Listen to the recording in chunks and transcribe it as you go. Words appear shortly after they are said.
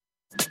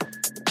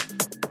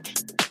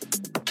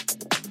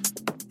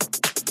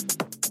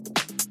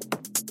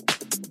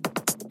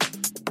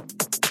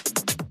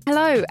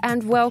Hello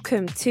and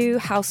welcome to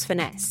House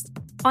Finesse.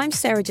 I'm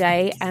Sarah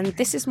Jae and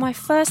this is my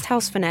first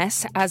House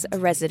Finesse as a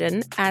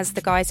resident, as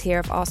the guys here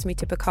have asked me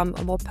to become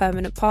a more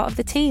permanent part of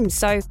the team.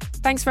 So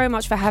thanks very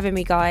much for having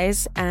me,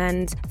 guys,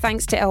 and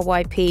thanks to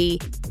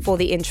LYP for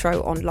the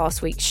intro on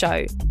last week's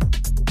show.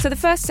 So the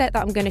first set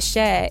that I'm going to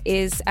share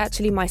is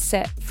actually my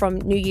set from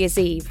New Year's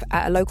Eve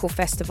at a local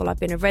festival I've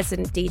been a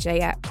resident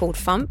DJ at called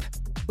FUMP,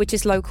 which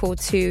is local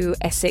to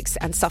Essex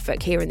and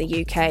Suffolk here in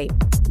the UK.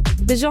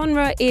 The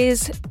genre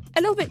is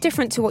a little bit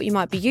different to what you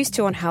might be used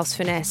to on House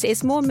Finesse.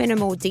 It's more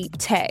minimal deep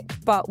tech,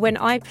 but when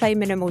I play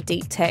minimal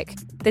deep tech,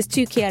 there's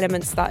two key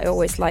elements that I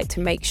always like to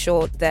make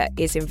sure that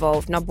is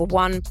involved. Number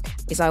one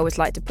is I always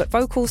like to put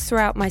vocals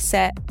throughout my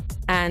set,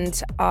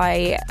 and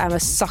I am a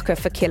sucker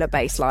for killer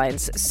bass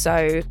lines.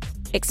 So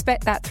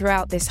expect that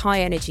throughout this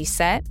high energy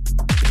set.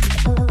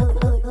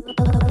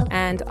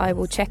 And I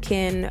will check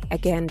in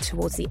again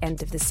towards the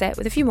end of the set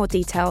with a few more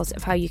details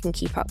of how you can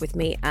keep up with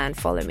me and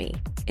follow me.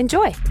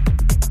 Enjoy!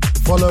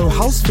 Follow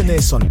House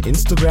Finesse on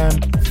Instagram,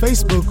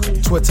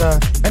 Facebook, Twitter,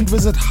 and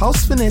visit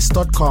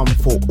housefinesse.com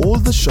for all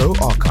the show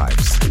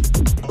archives.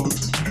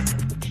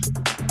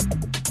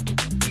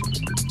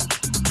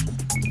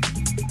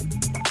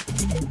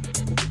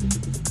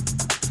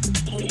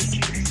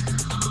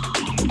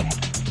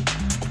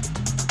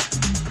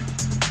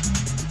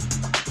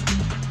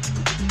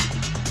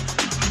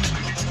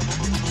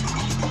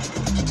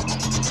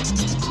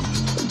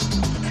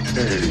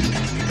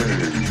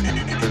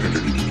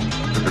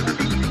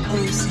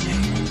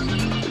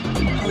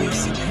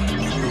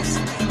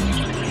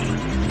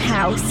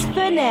 House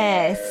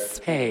Finesse.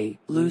 Hey,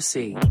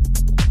 Lucy.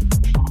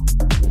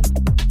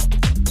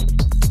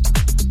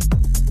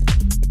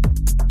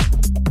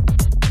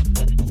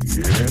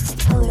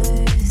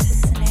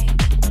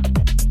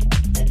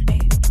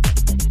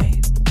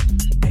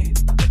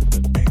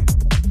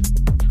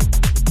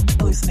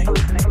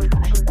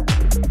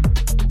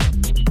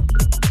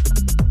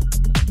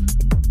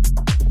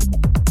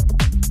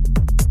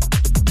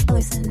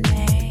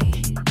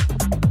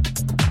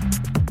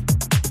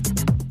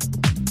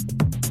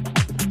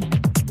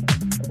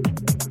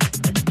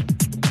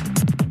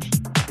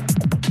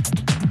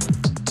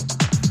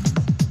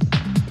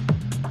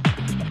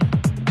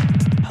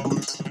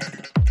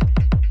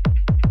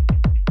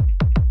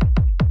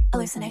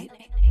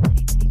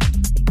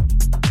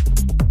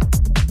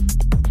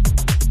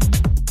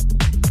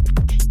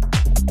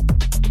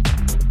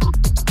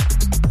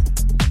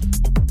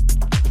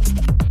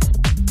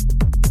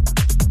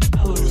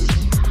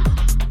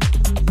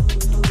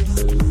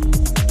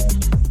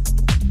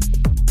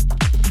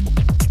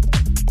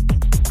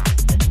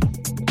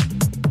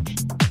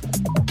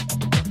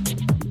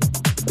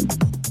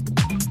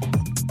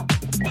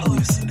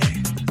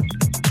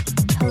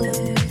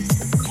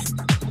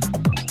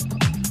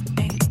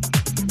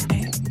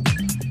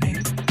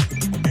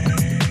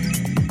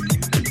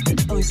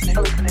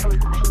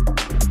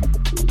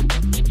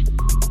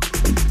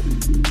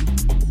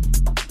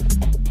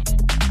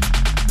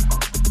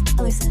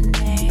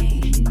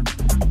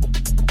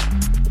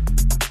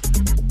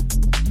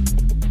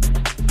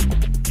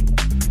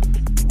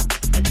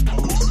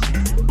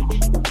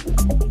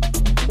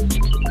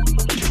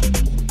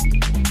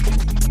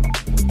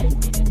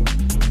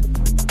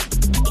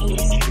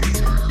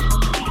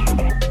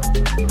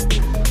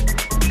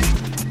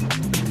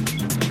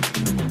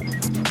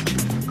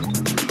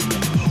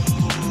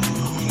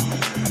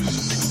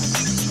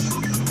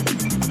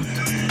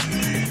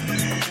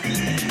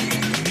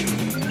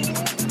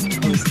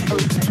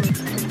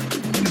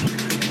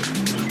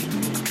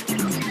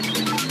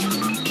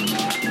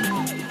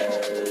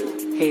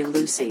 Hey,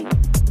 Lucy.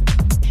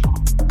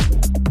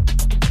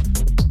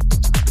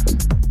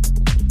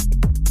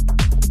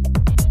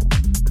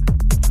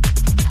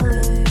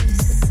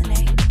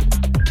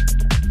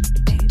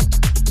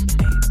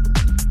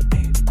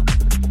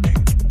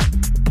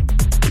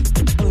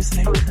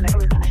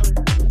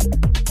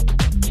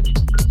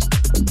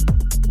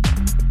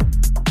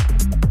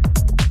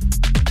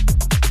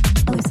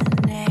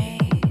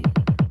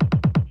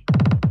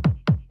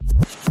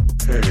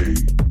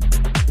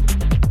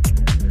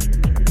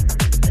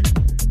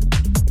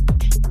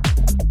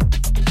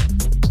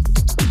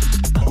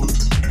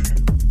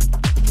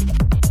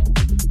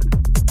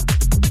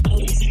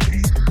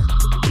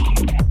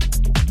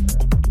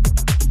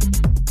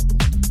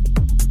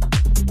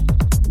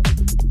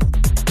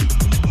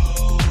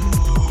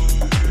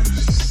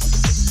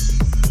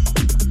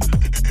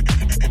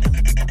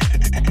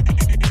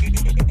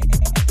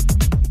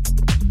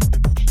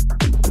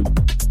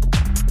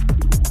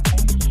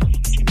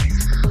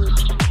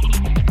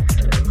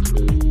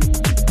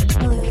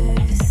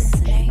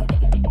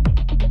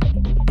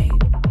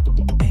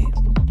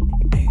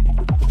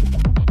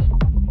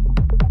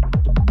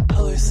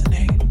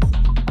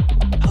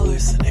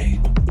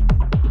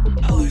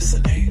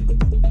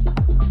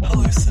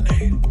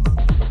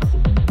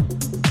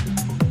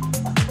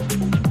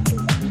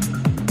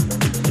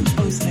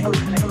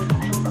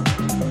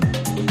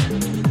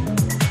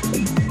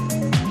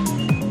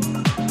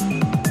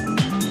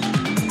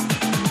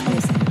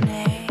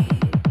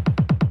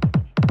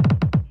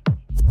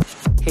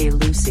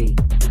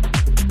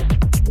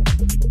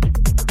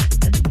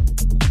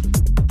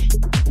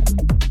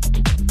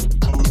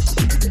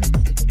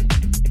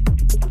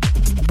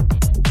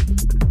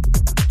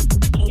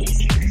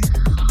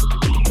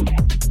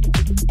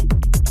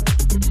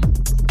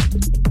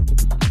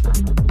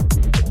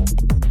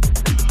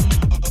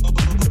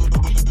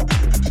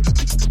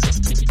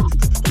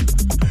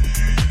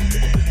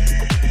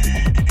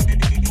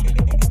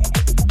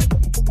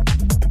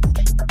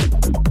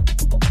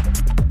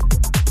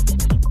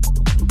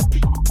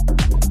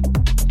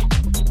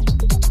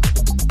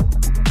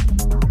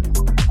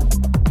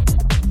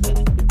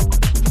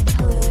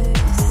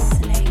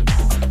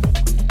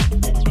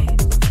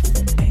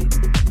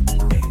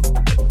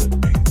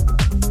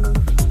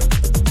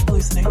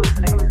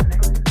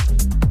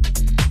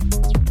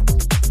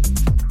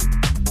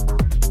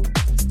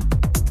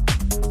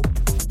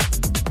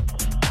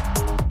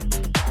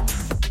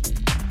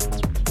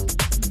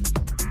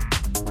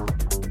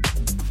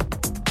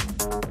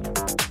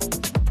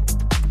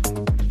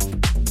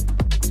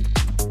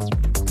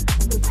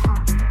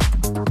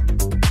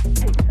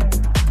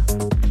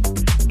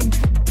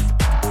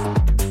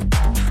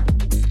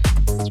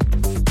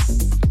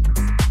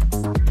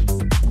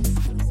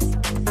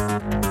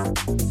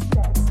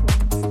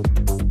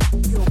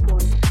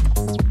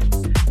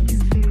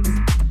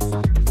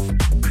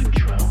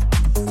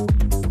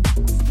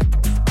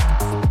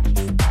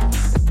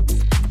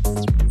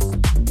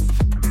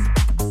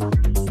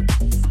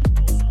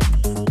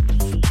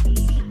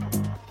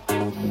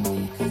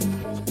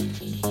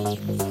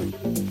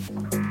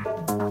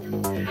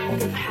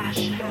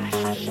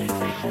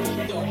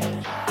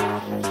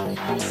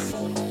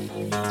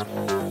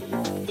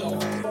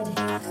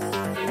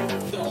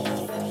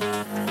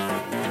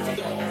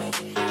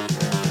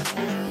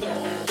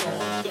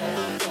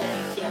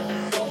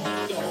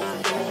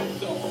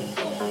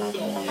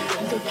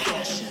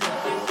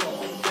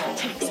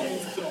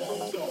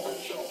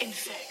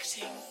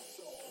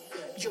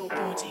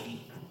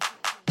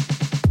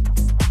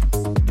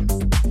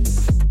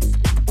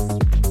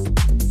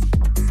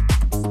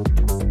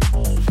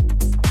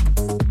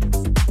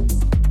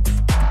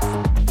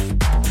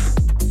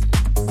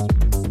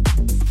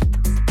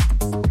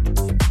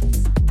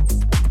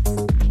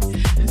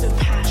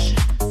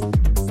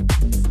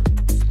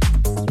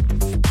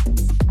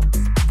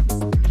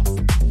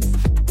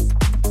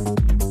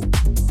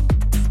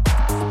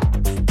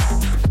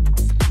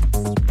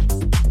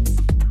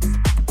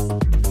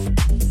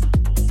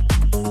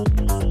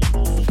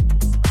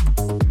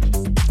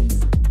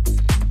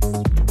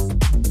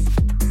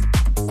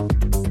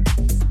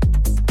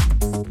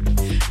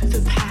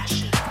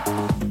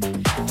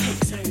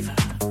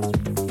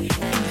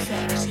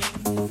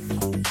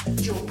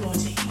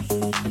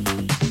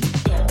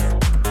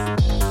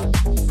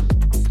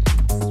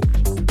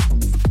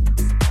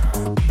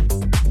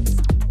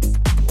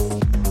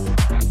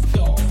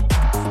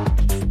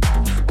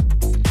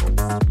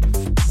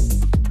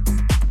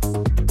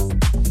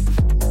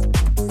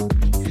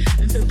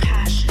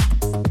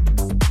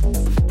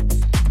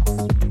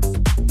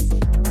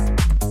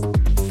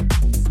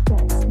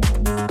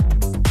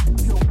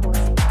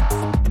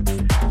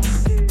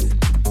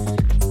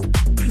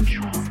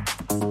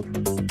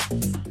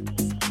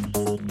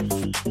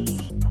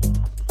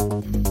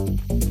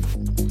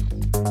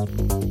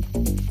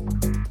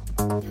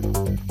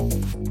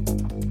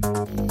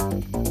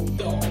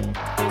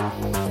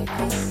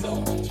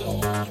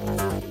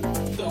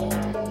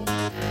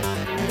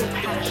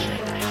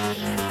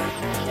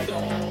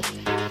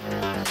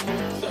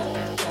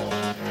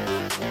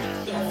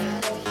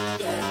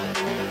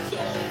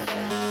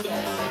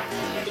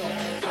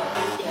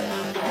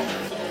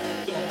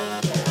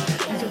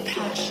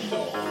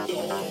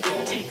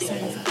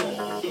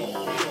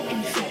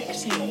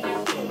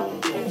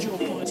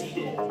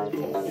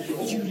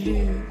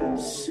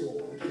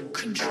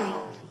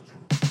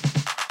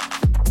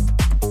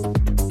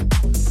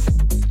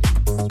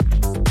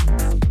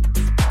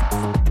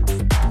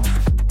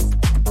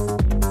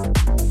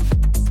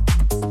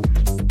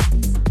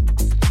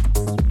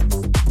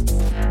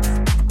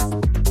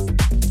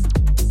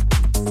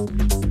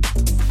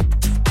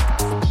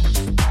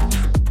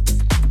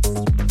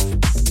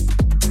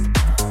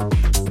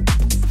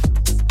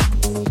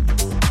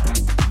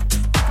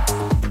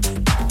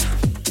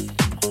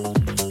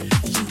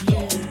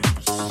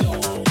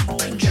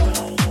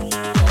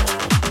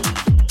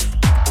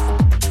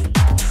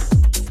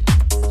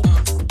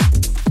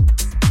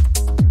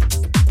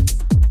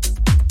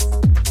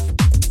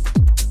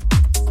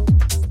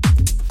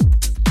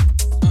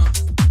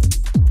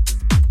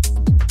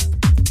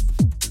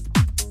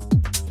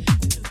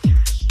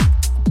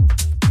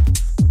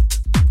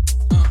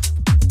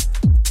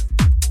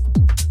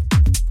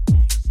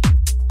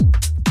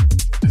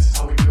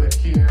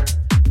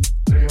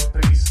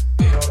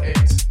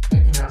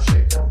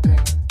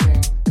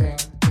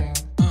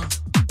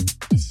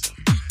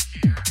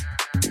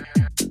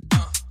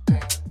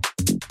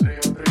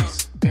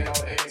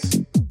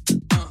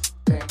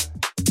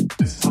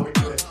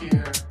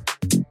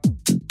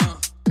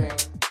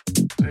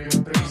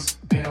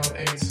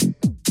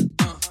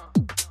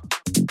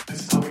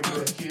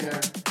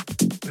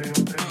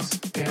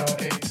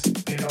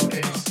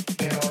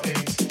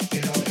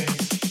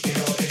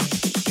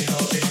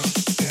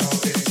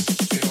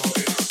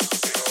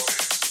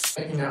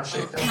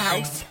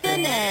 House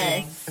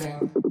Finesse.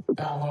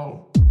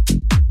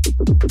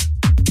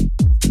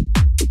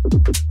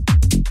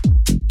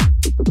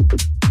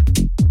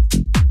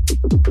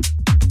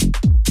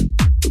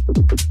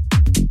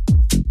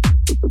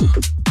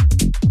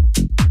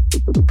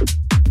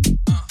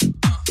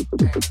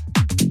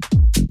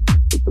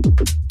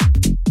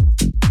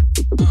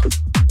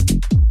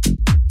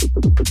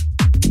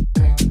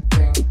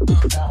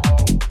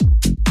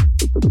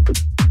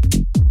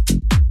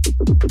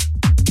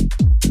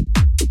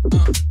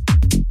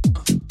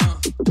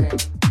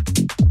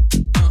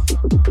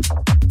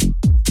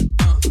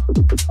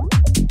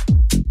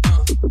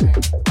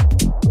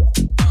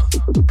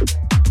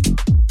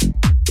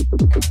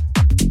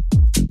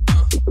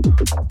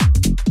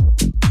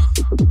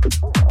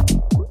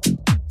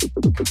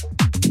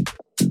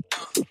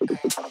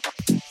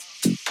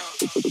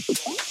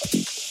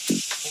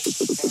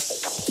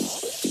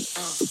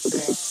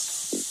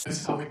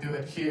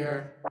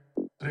 Here,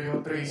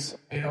 303s,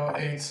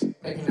 808s,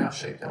 making that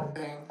shake down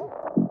thing,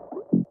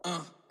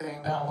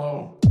 thing down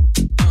low.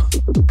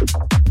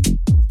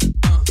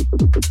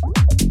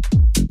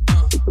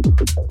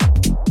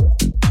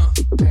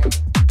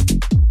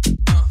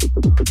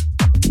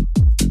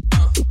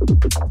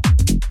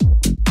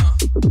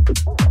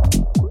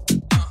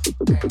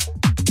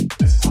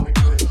 This is how we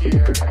do it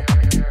here,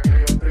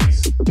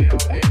 303s.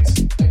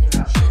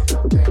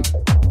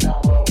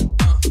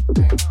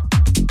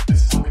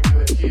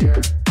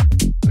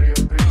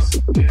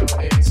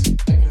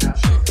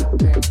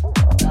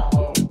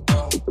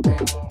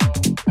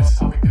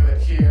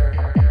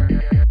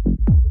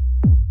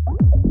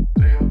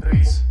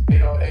 303s,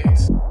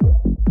 808s.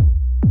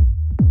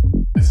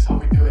 This is how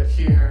we do it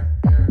here.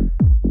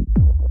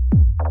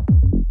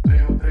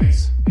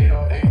 303s,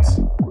 808s.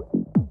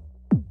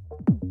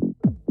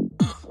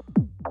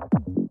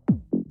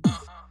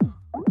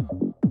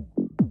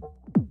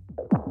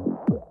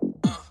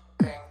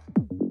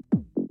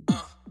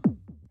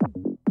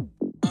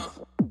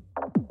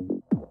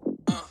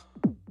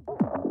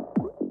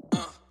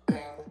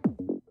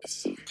 This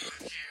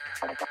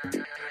is how we do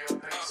it here.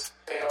 303s,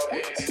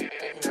 808s.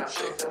 Making out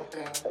shit, don't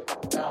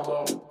think.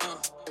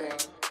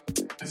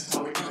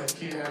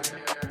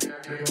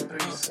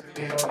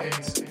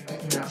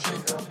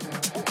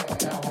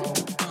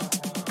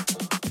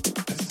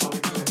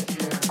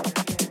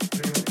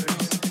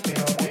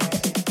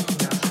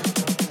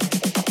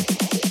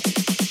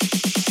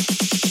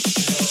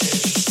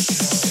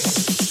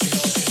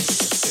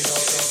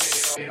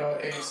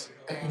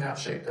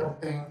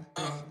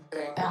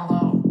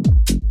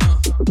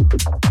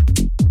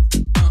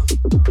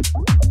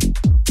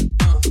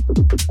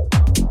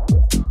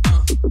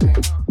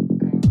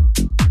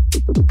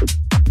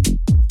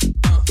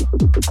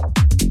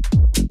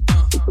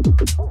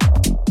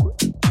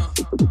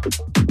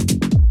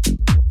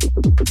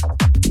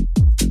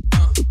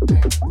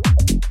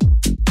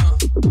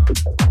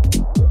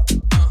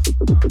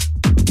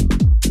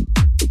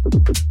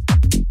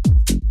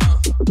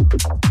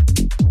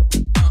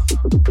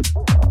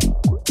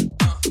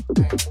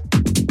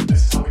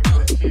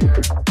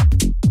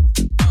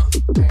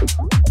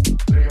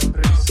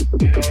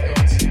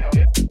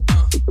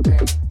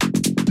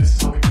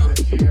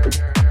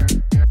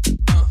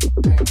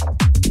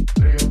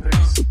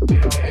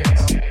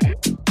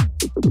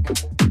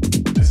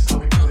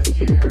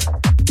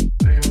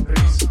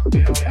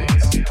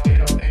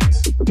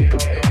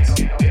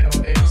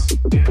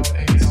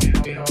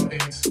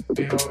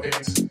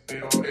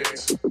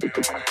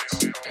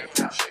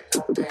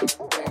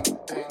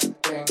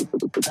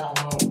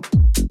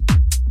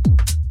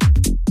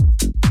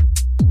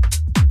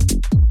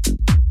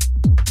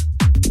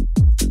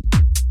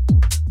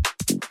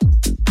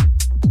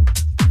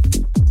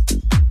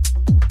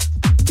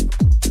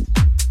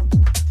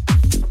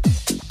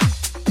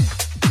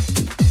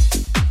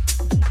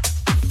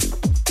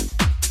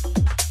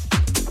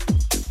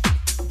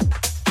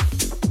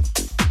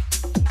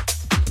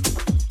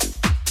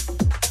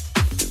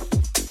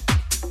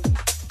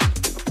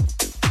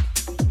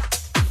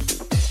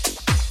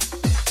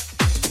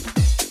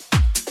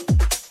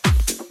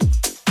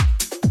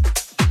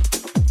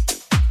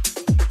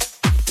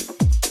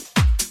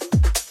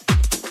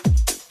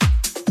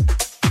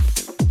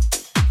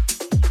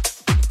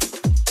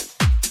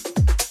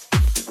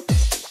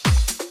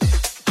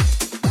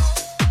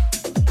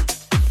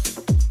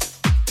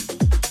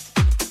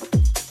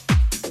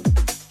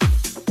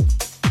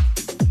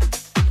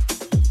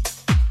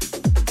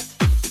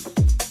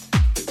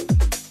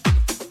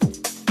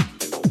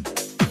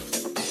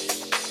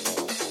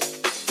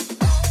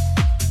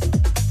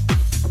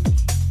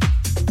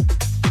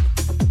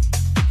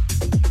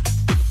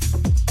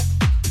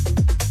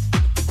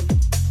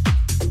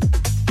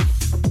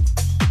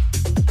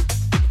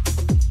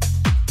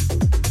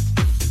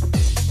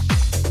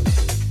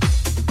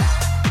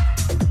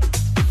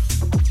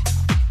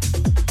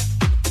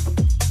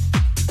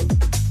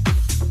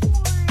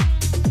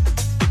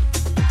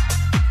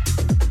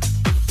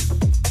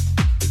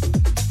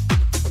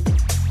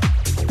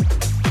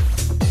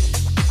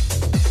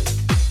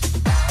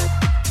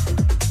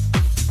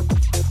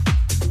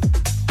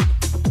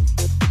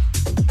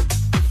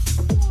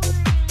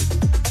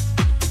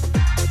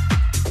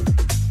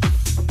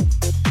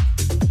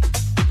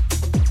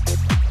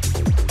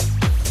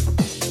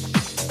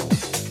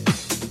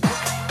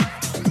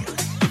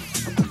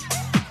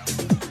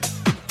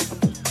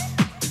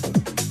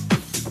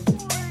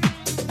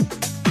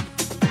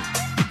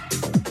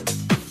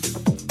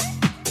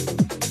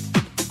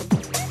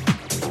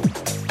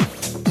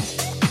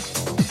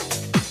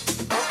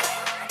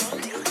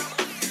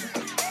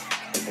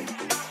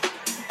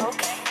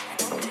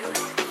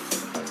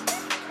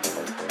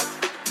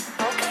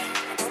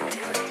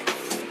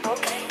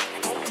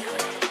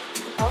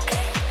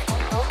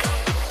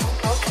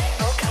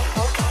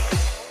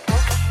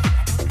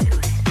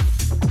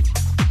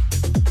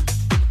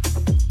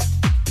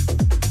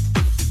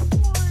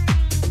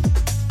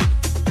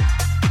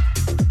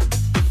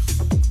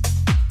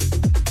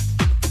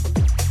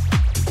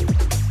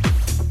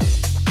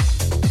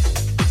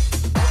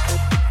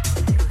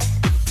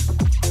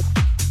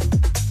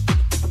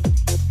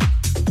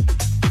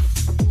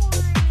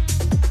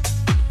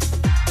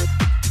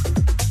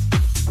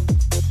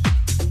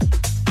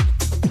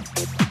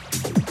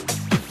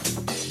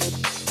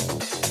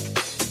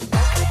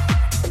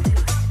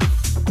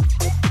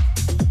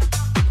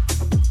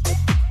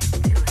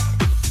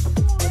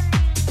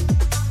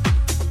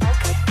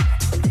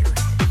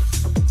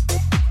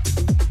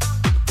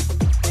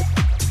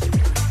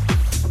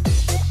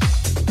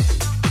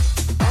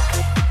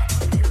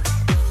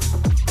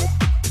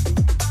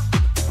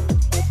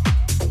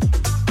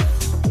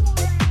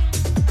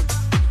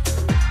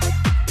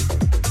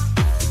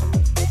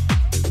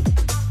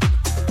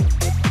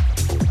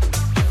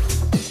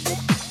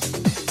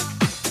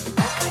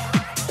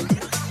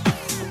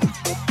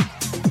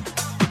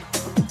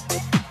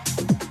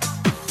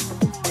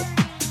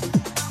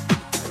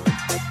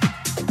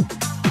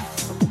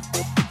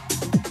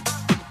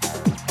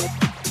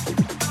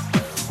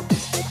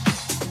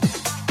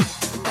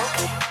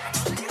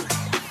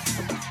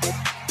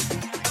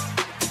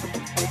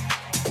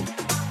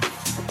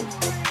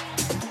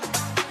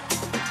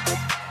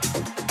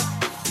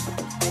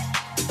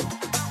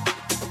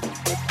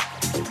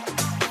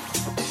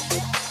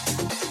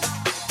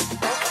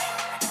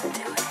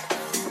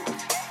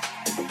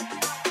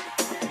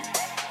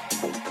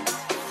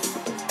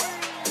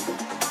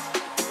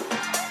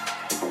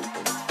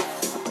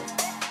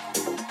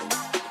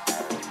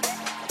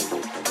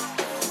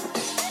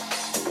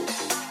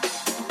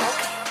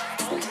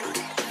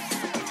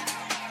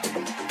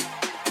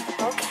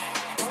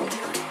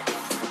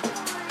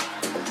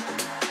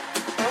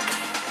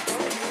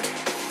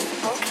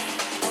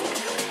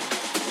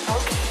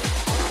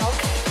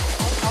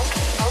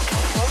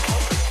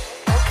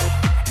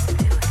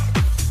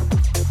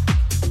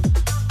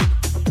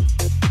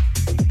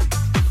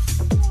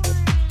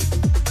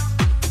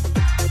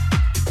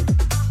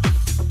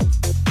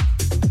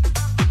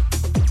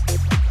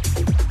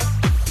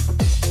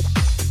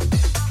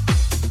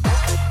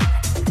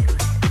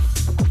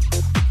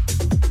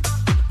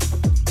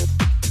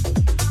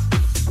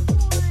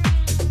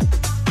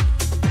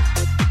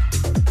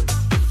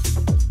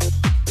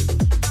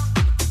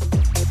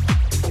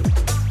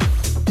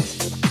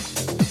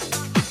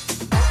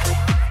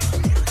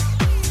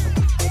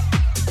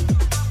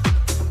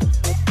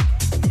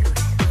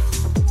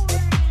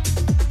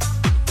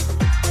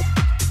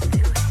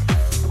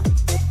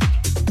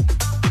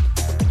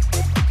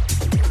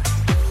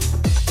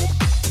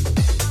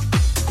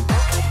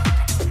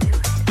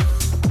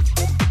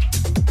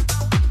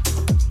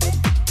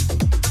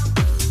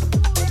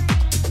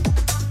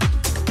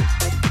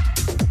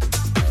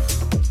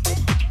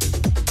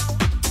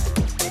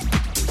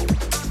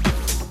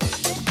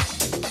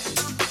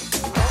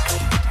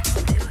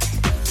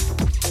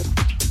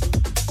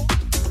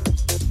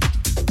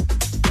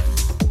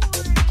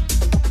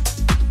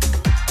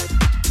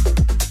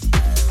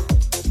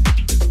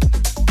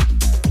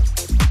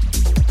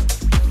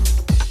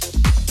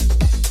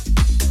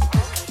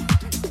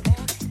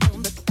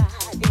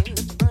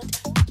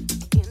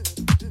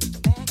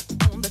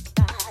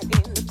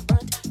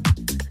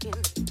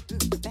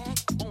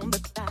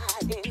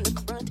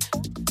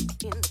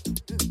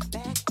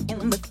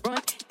 on the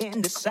front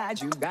and the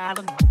side, you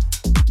gotta.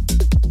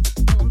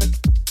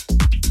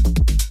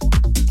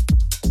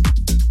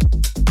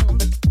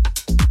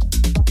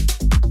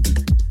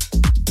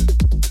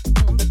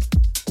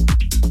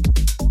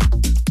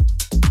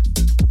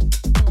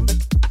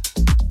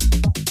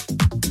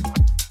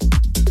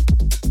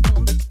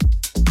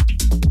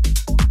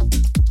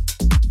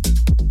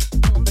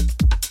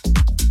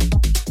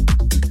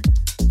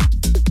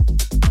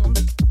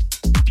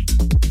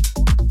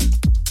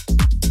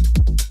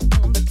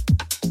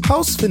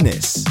 House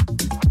Finesse.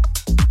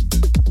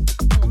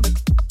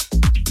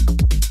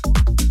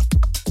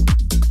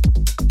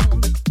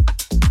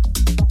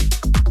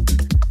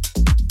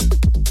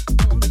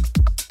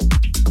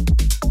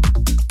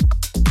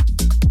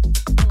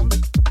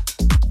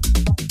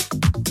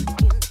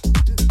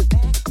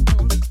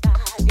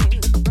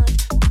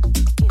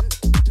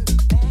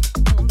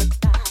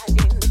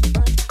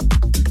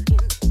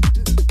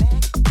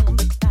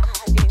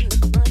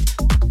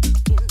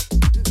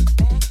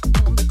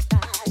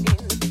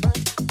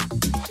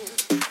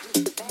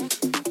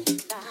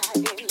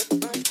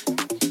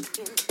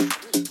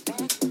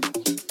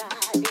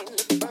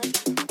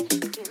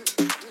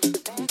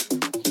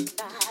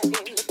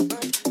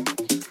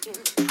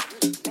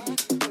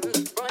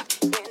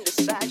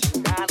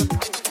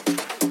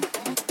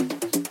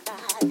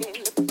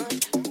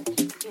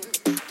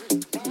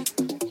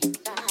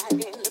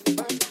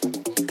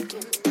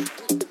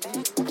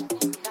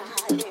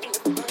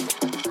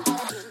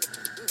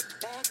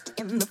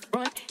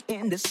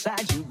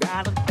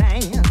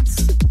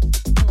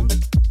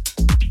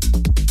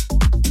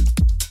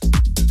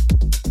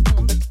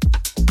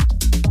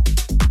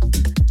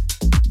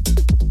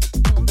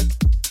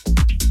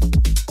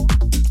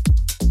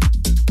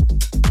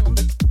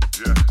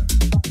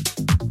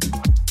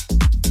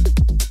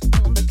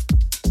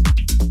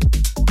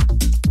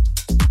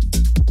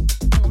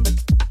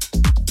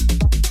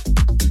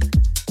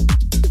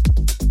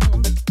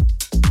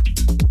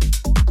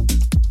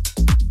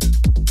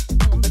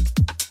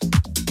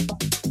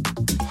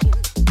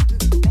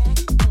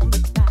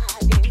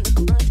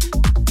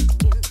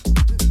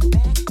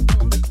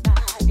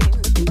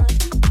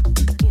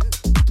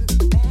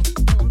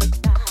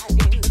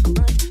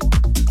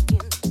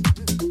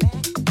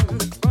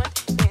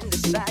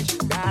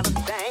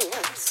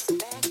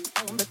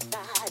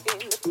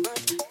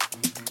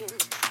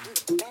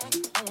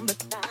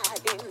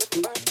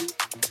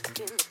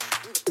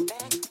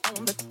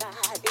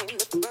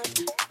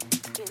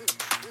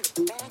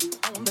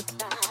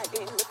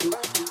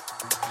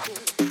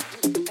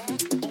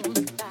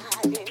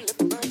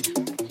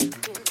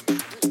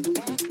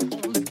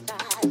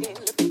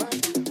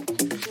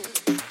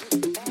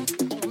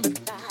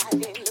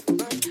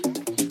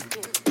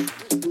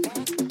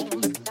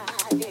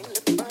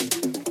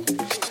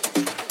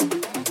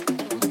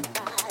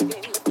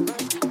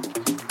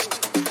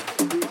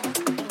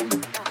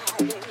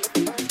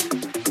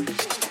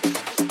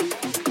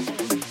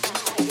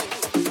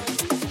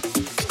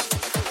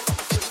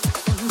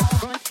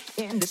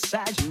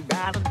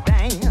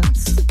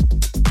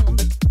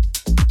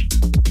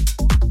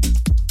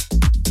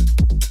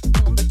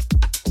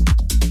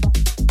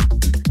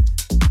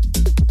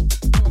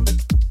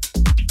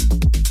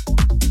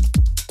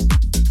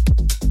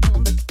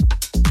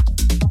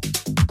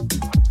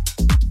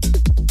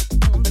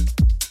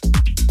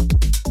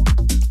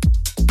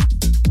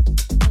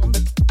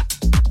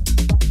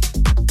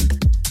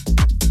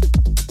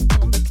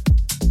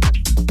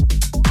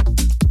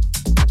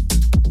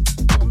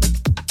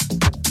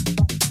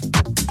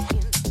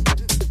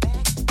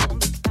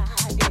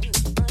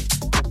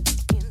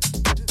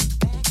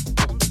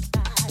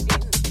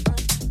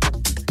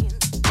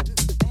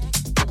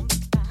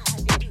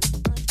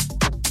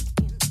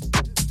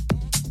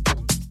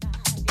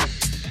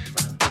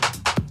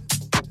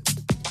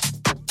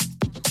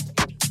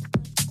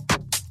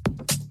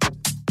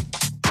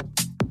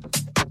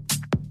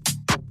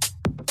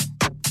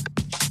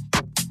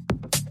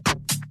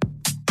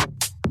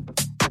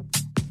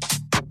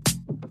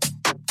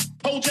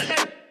 Hold your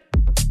head.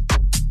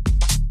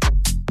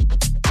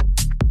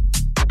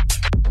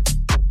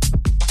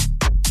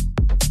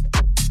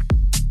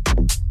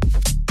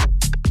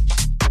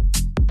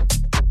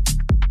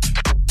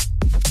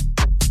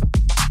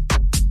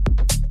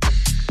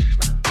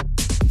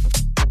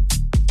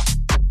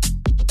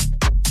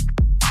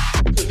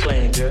 Good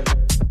playing, girl.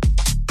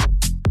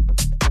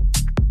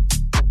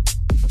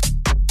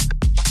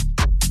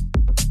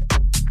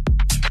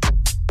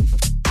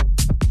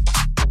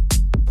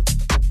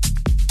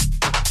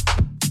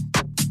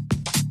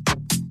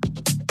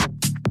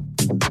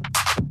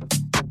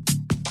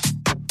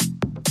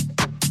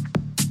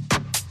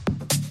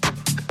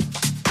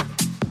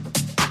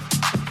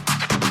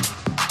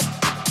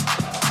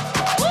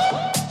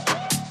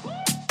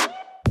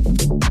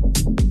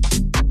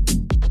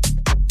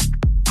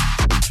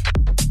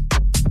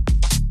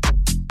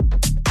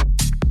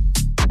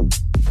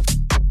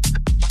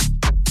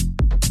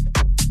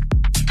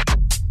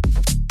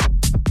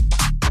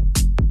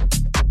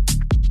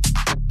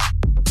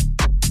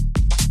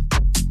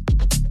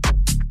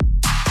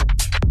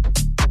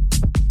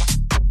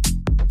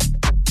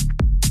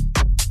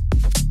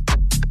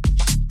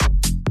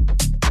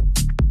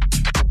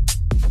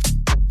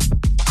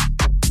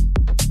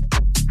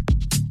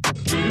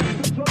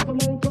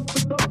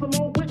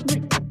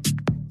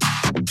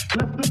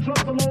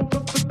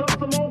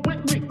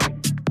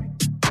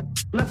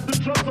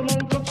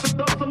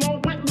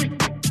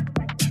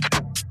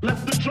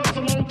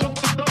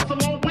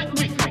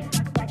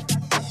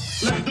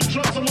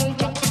 drugs alone,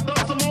 cut the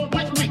dust alone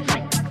with me.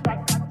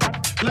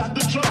 Let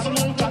the drugs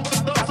alone, cut the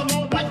dust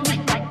alone with me.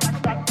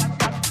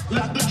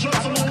 Let the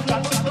drugs alone,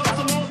 cut the dust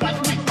alone with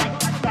me.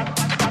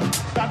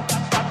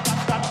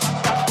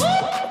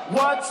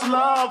 What's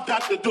love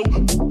got to do?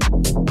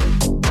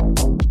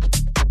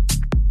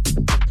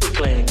 Quit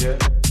playing, girl.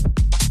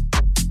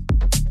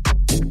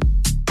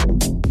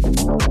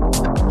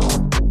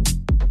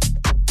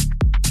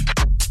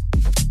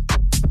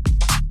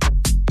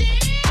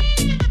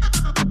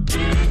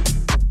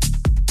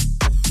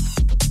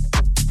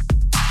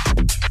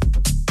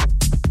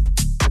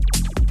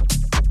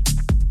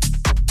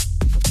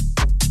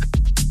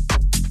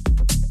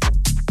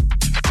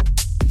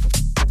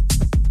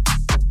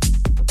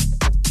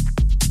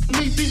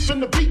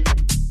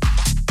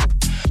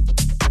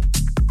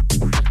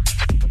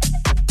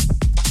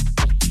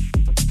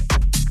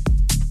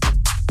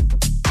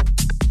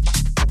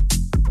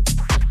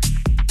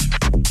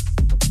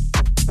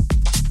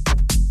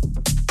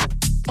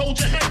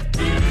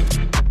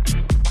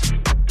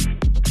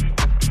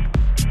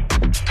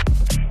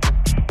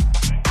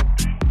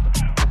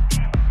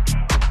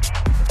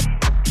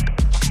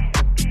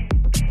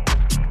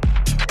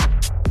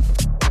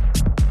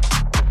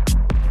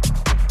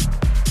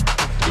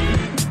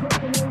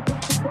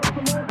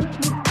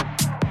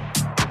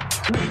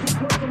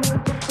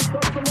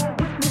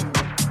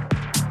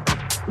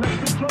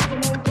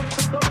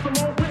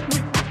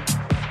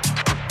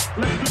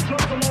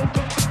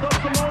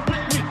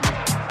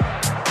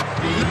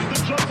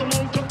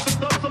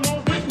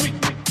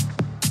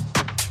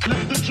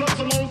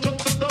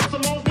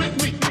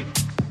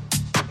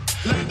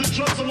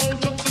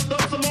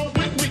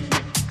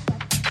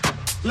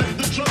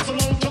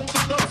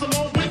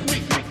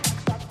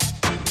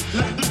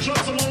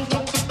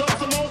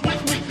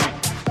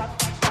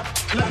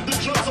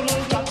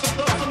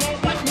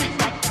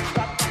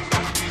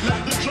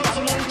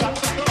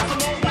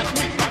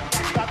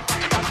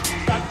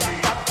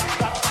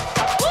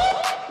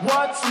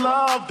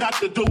 Love got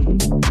to do.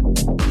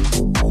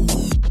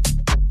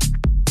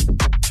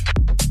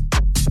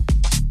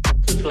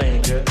 Quit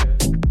playing, girl.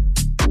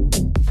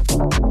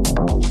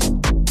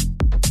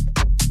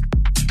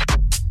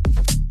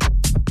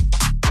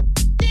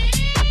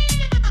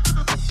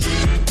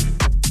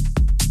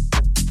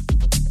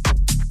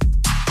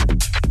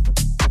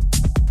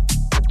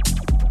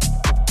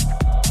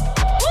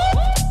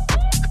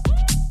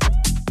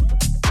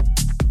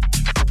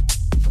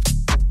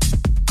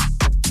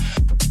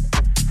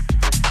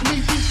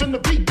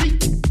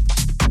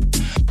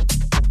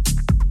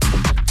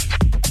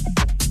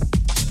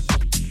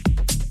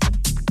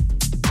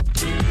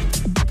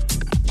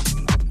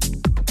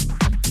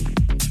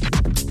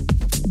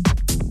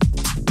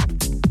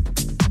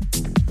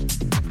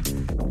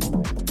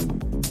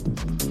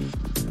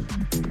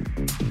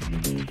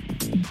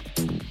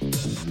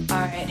 All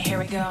right, here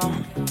we go.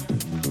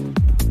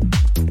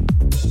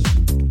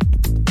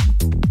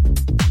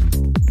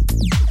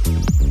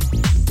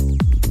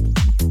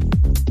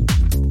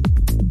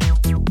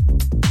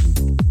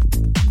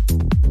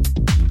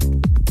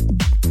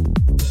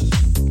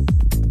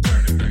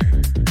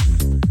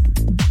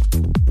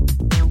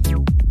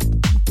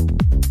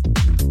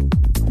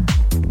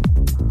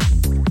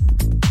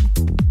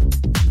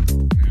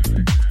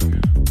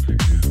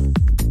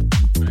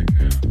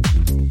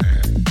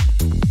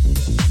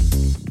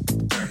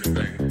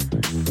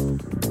 Everything.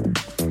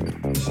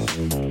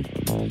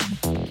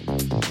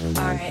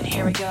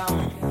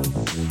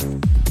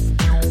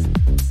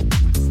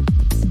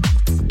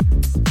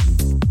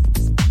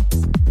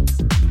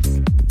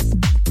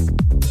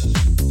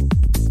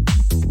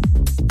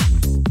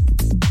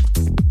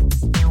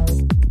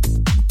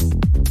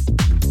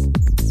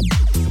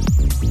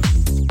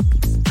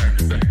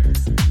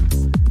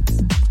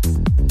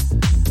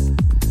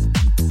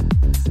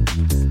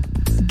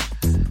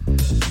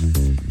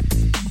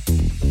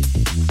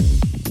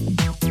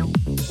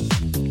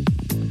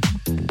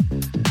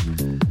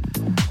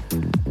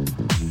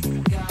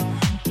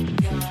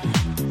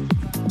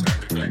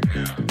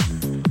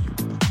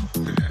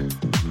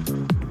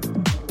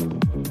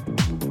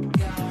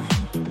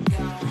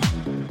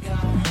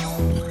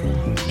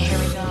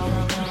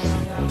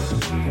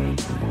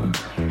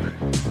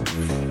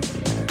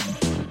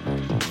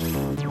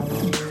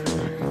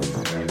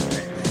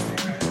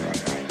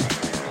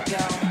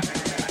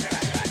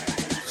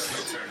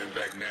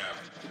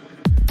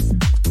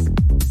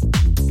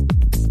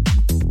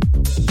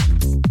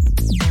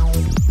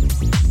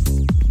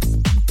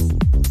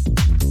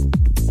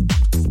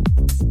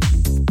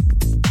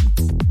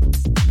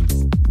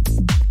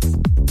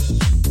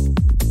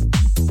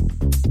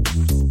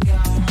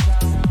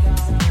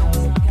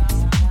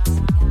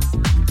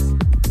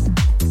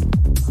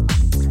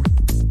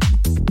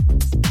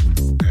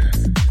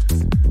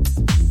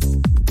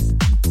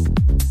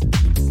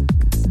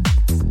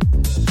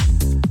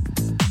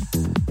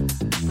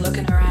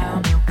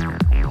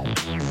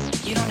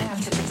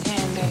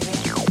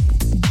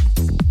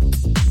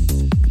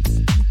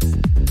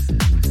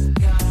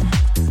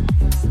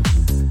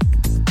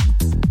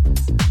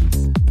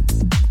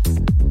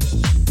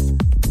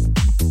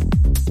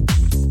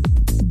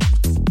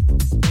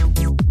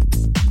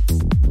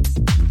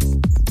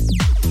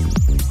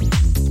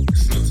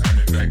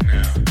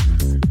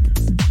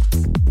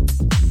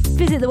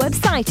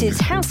 website is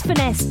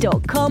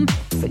housefinesse.com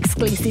for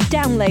exclusive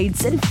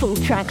downloads and full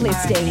track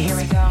listings. Here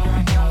we go.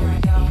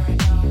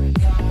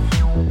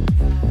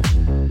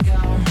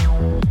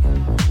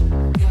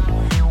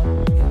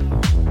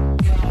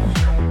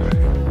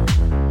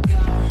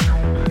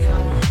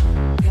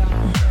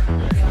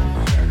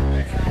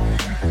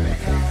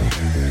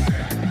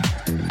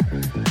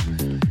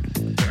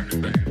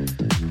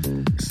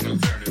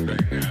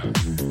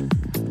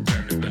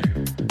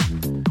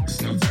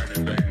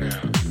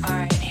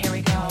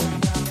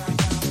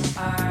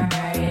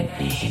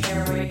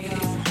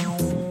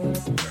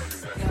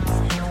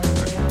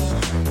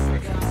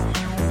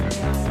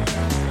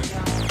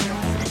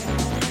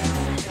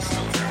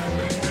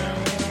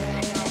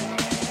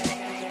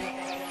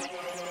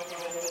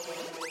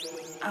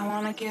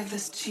 Give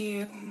this to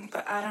you,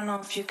 but I don't know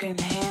if you can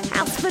handle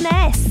House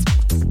Finesse.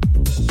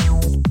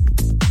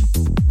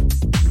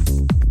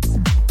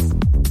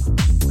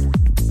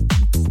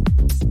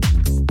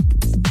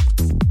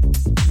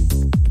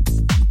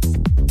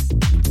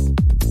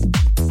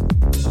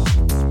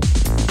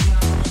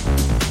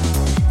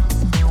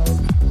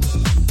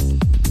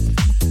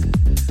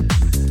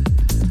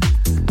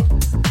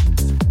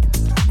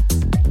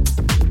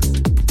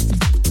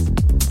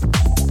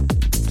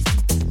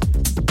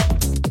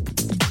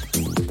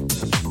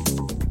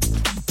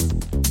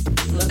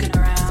 looking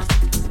around.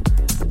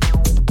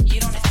 You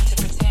don't have to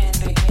pretend,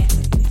 baby.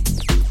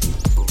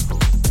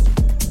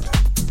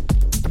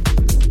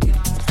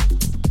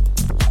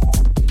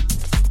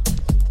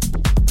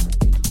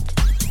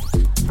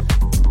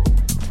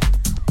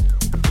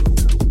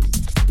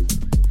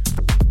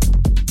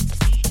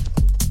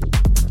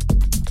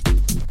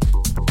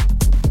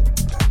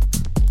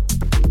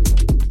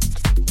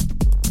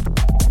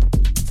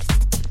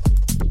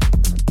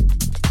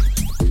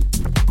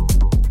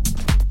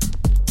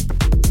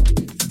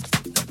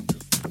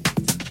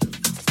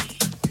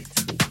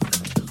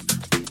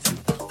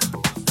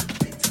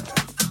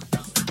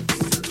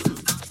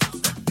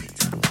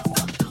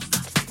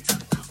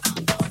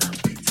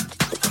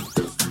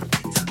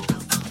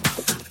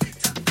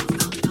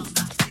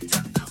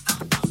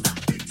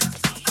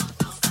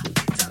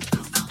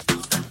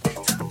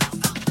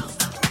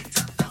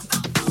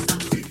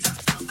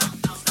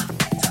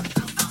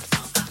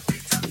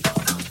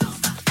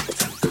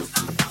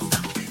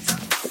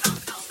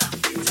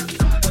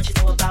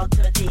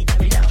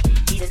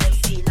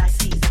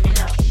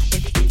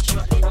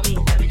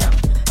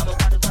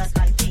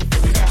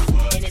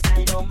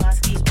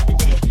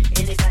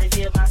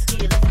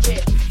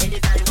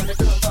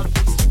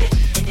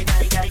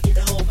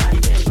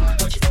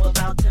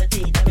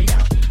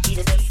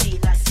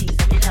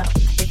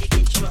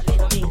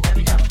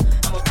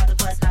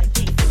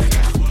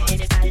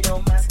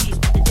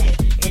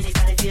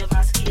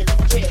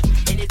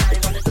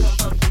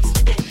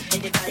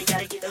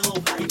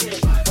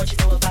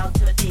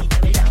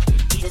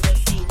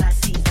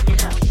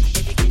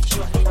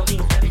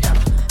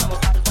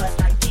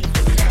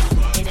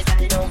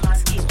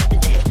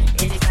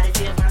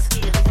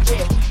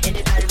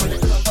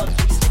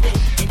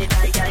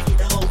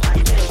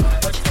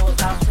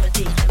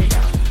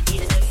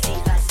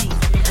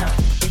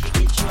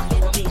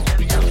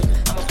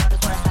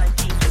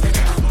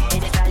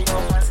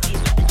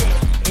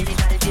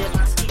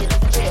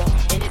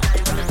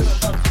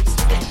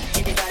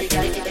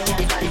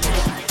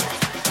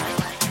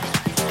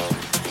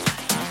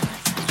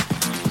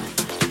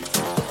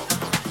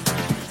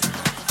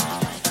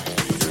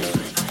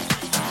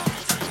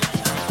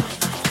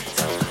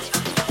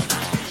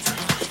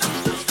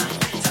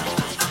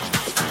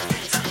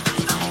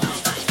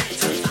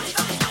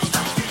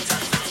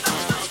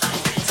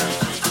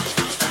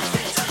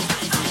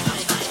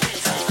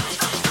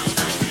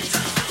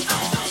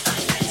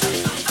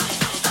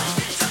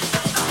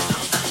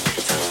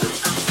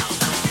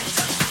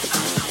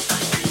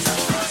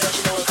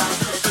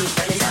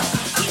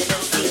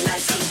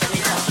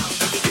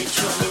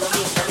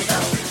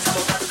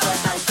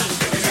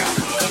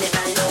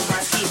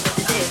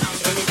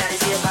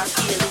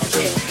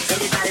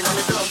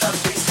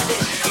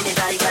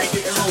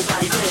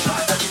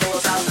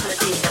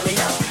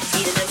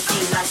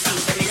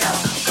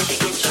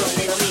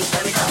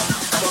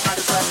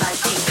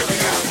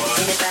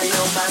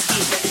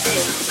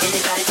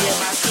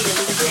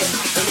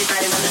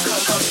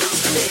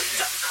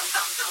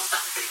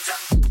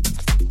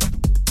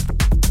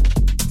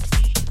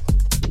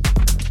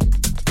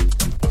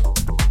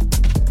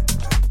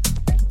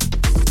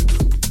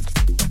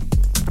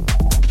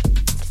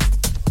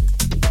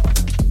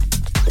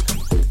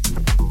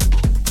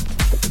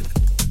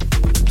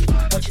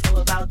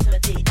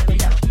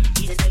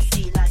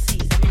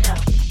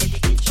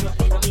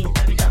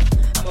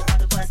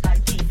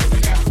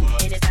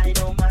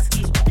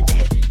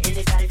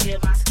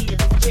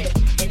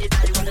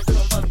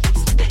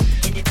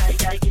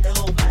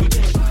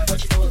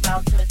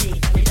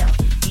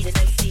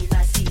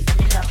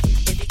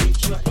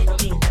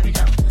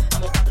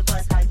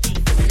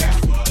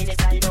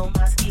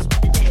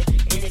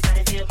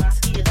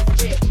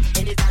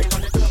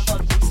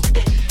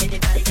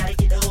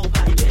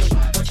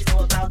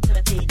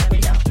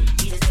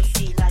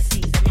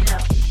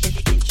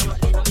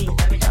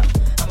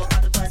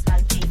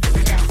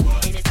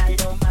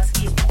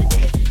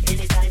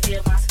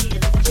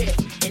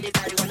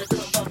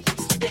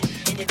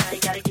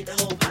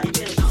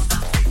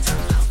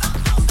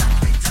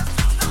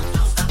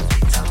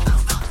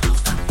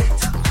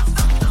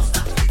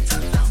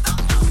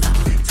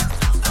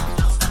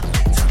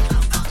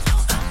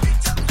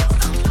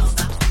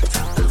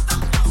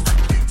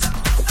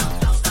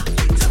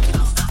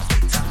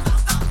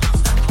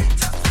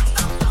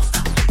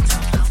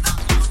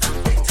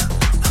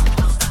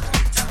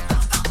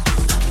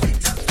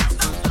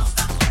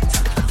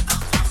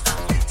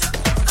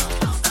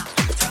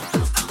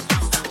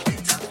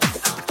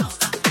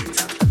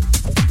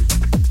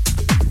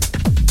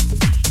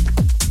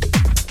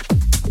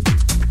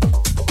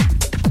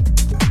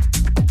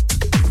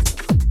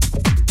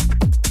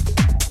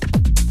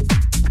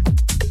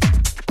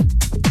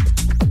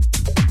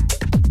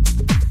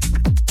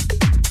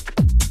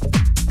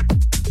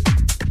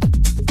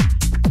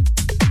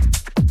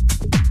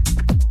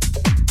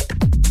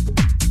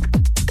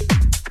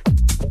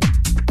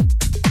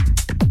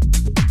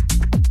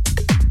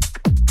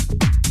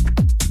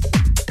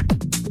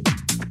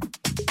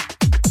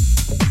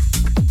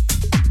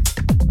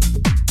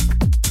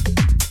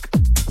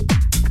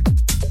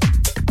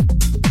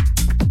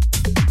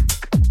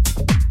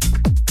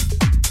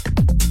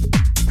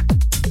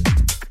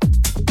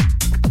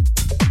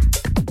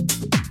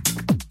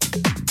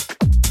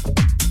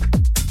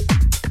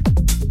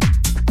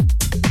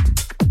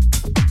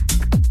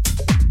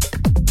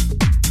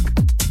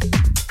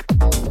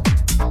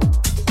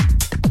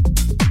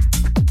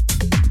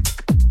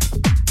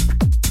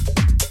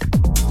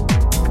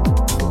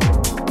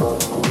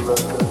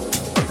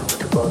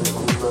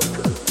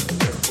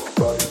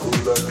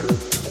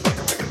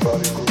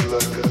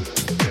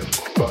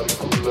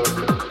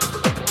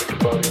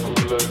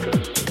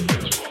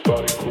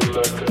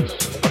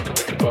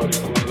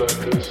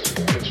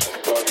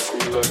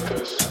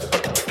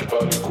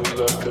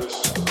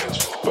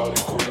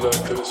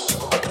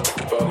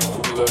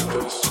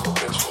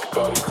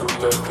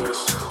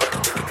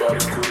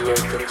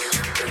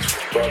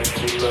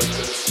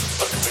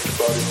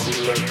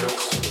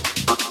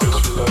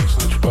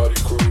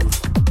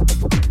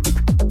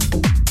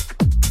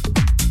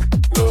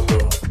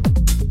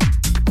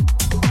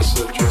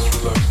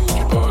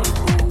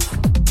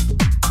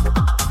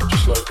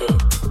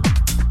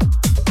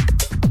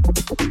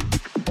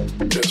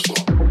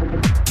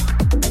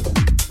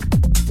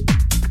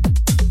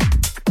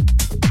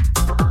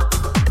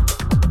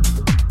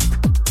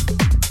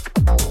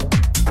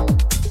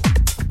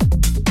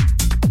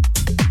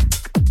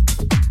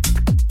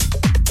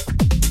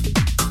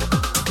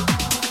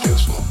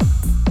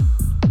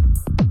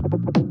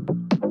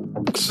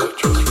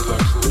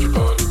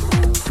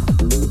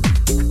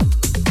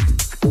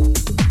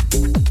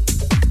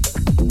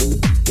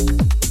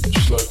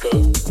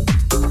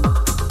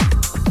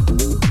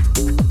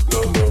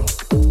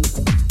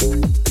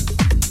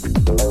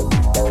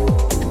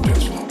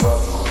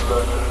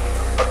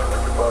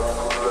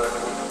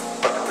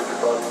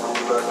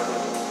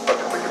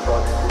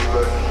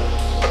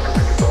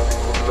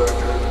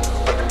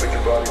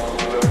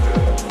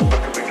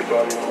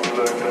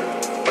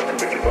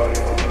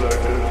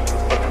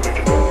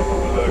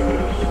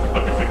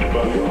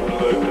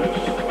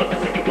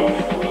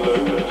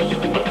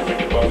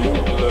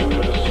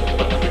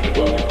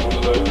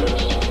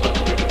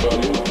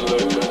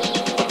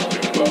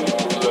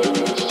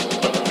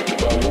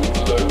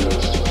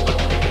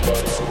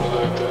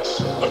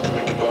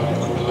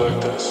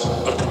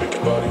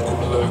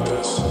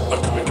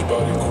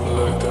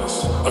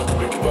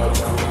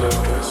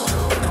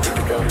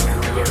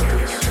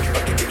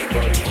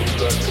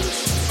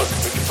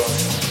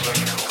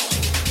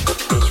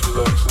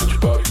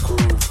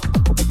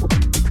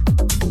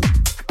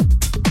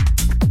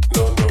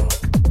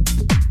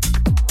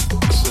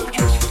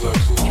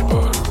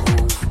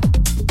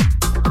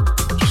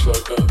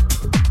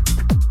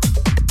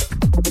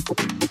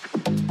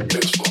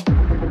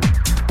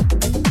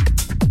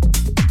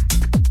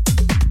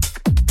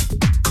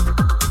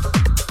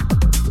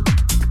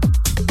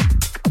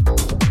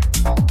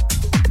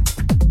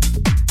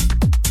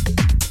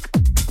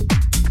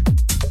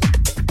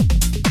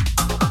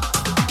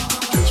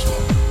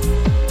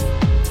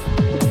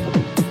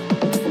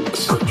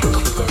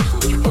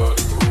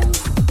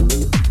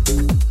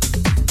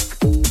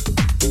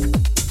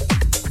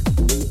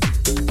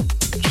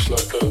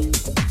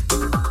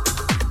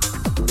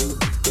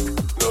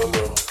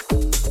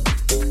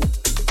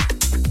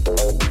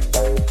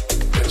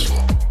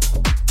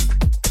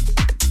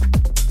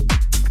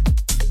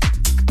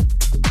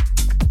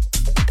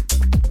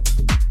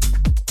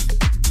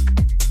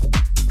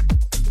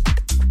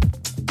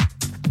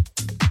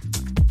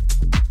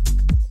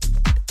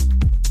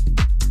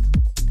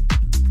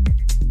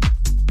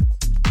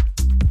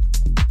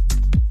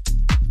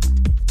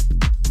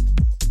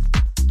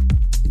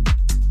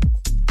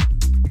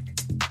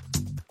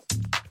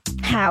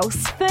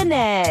 House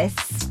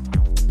Finesse.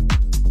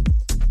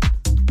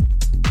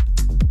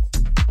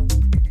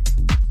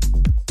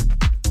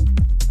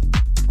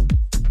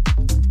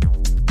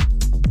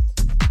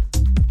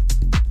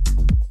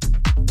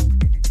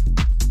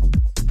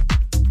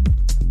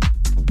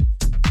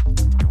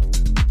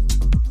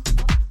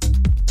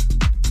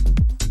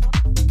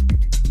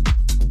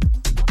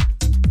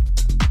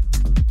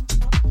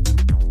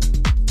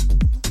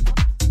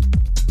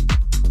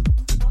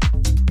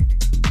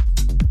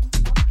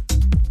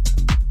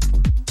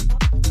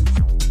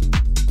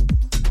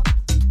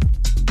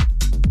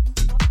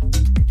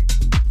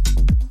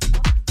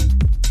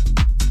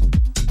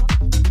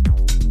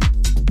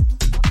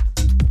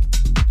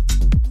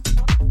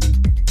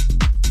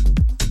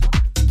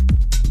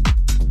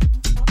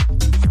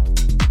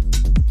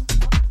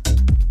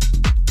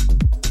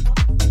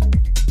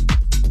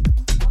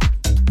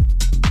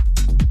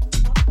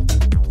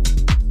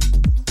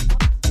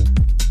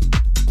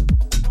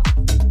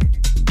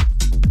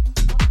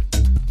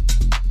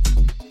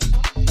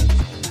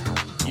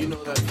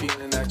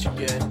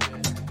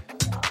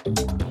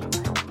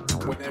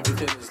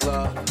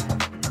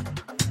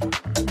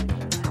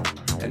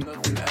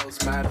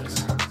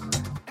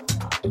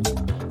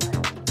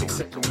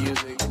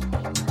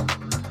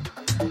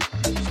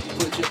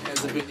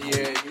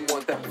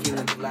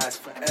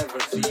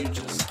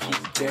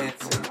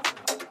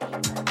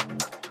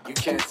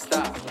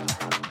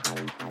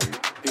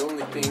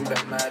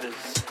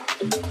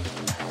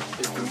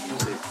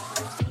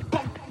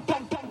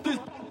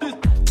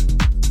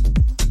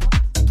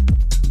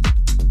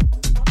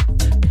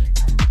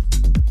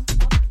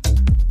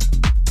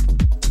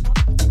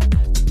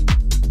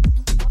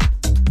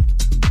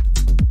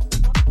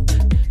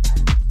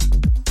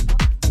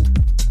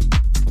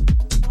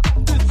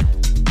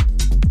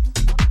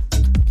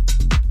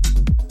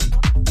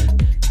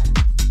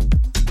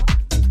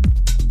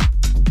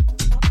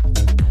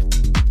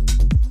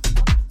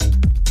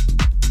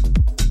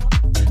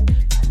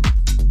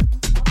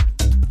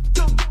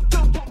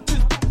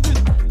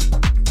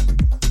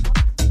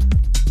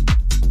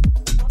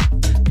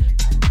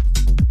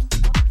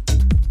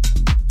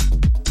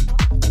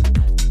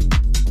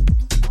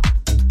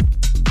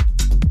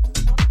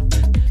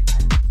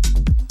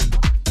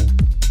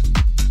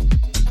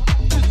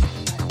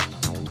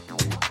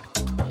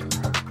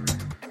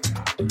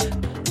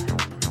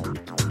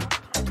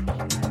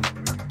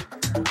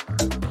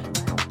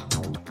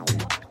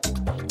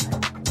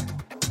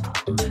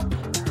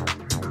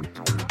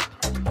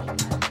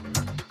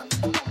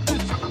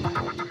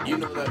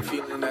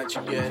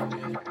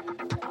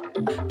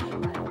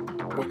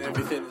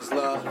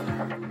 love,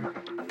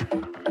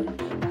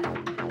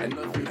 and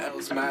nothing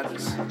else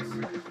matters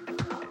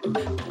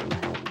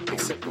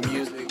except the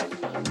music.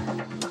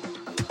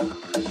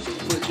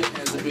 Put your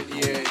hands up in the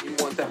air, you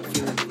want that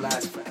feeling to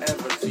last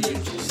forever, so you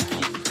just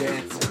keep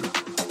dancing.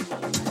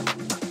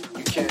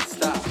 You can't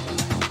stop.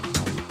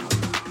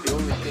 The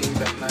only thing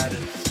that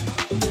matters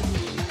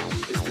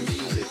is the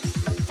music.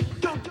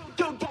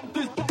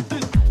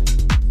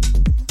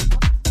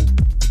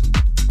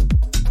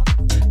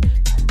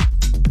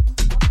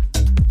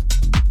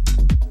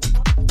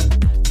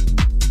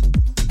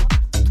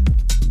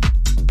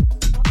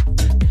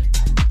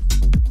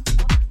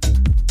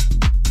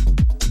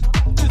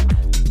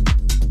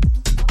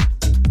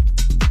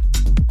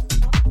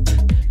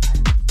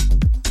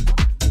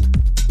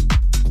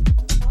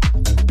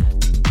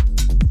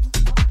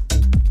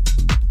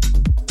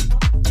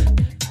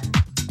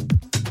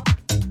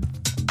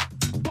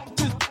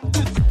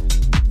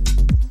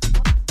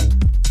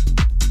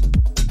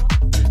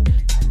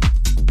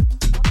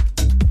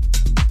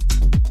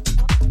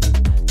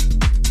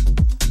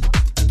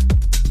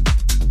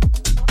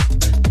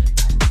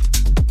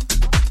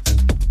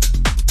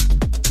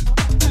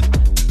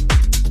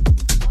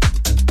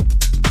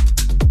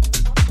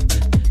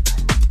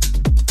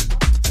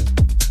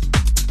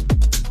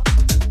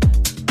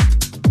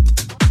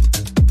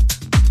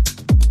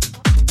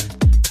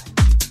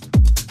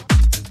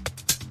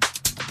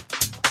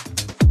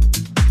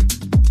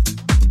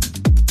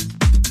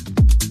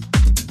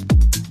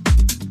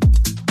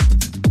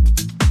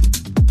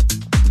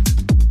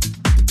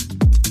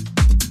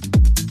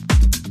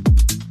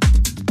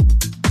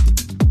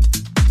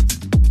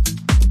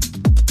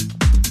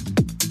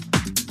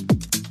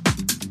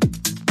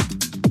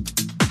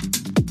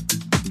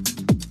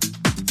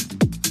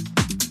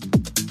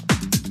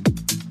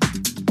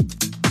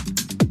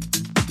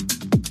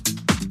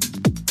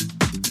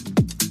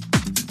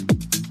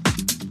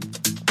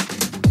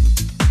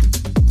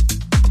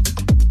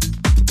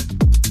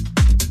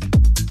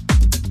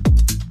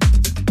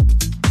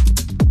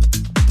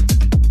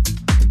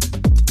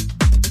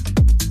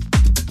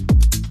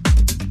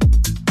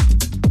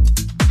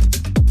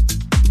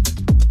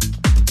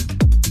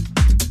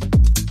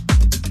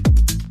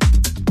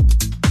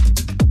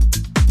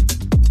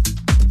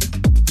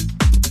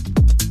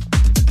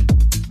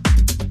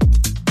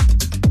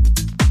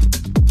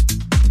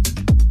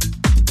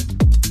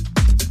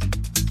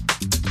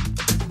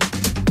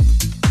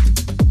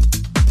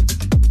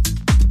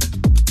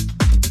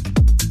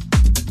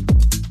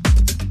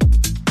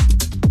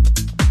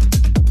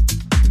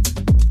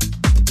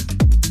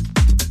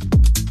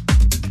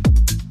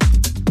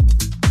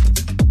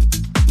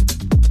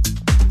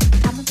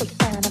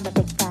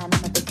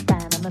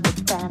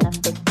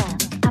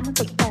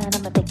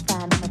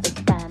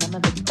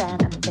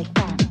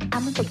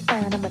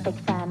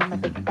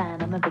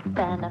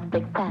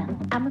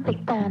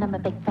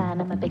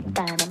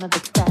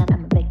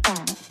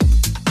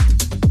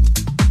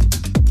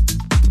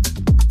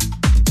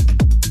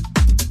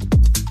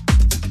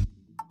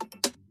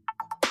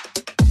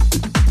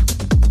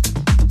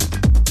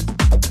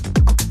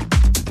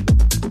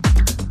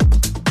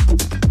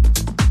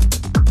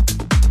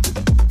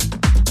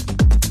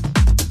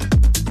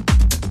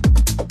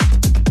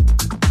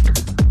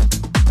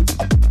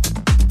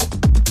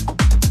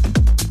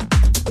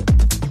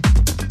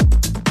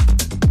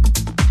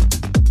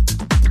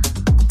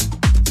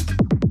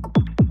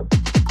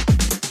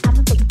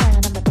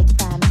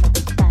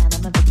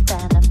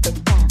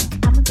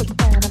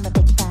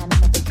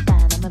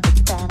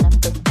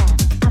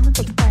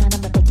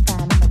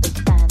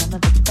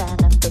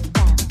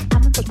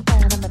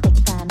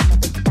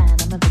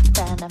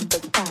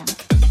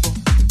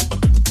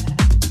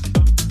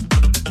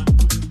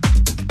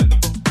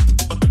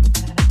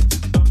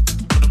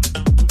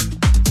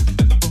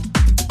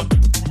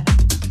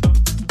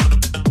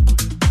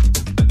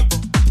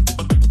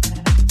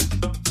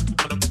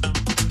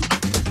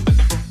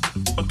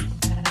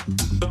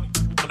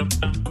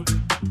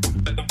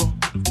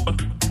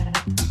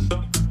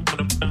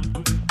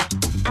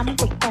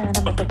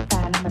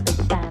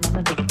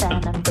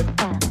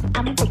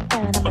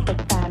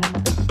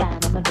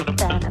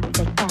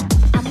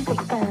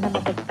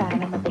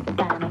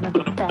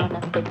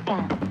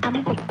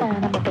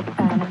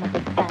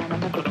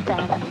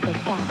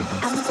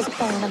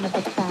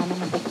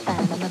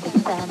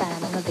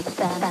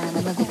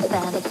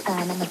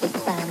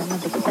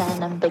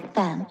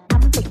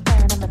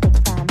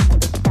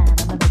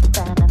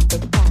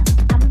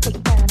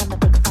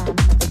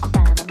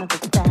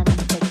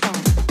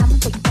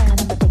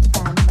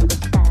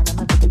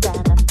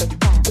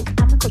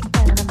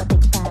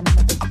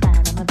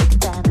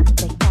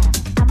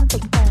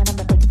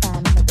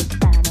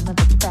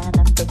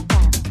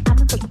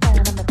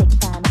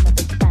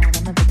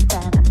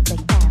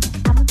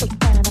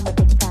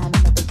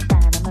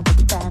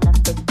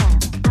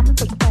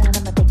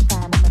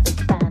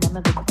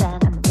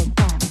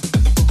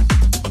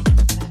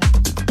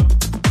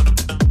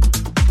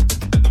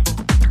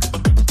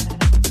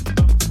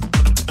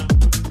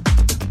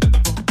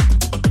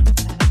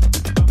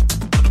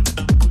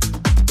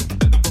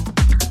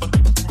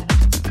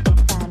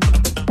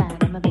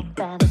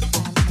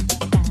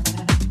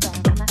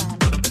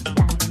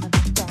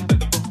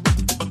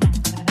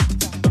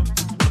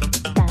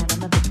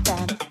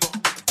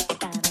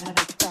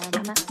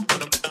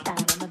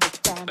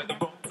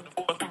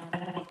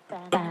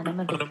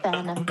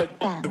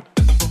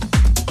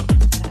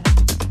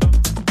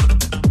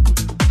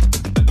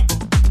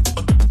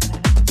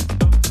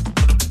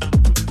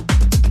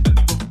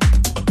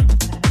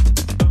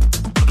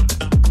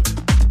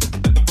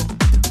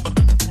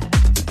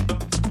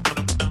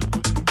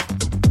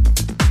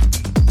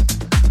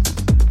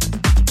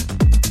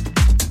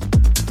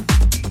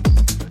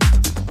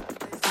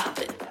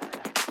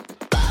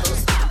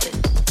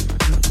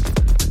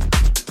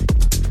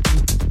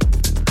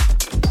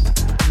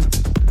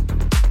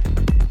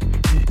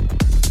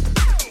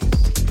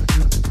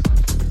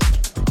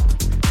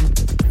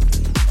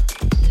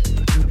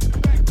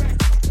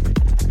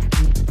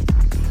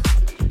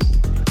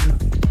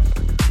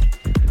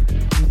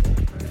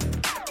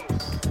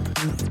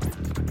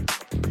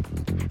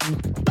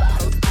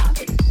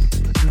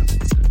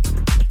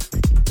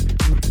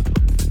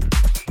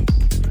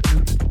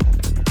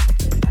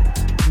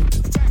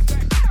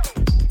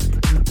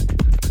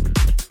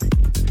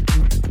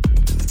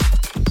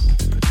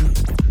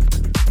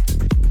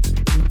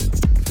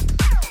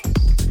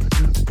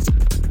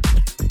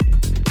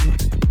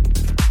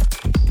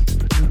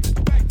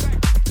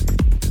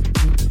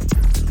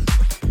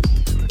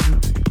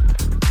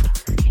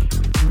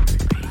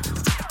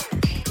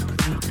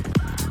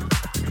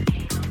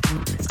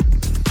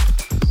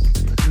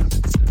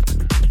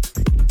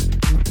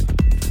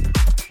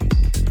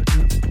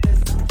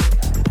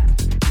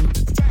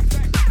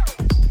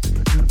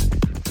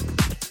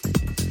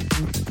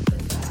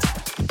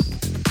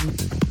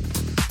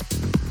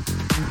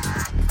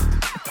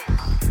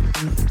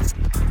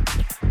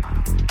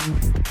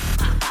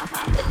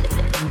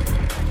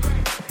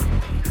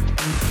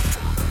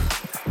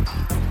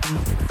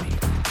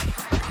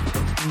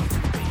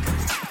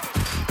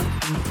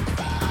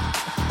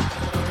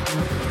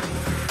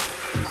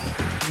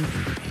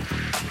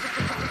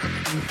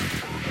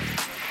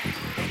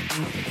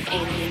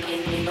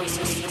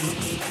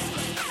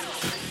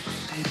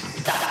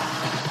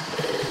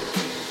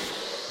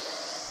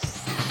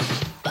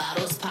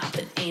 Bottles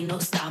popping, ain't no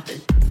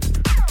stopping.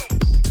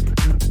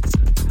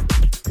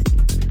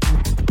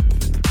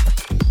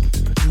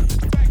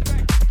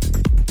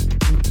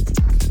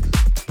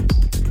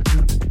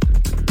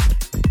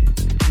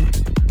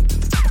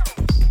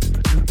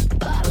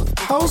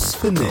 House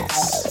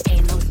Finesse.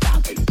 Ain't no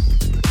stopping.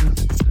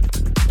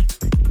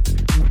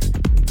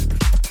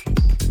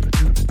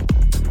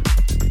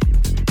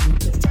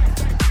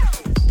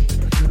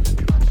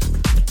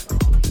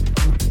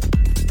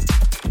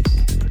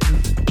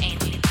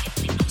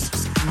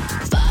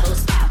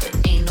 Bottles popping,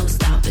 ain't no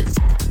stopping.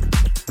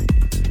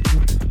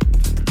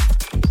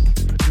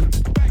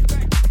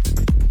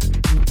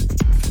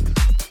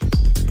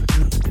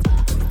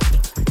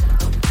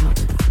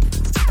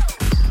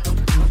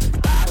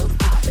 Bottles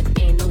popping,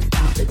 ain't no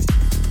stopping.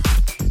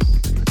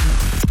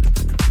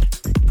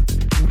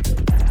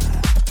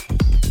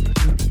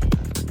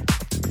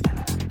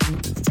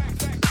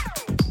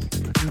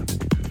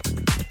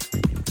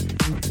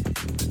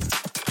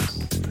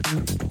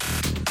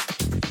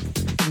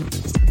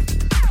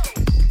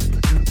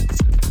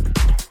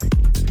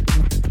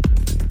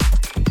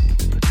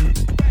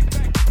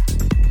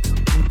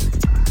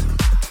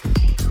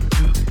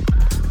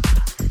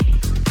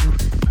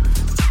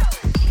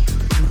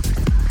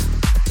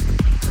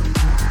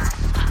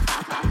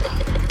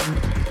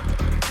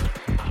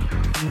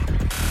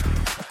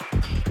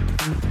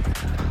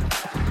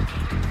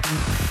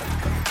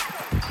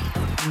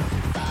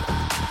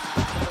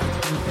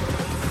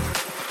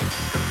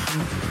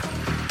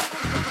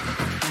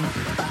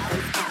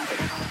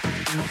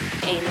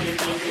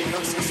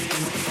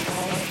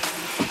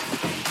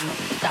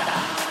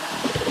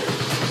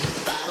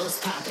 Bottles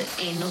popping,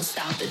 ain't no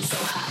stopping. So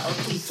high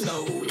up we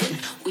floating.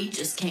 We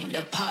just came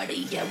to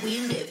party, yeah, we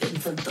living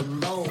for the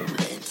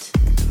moment.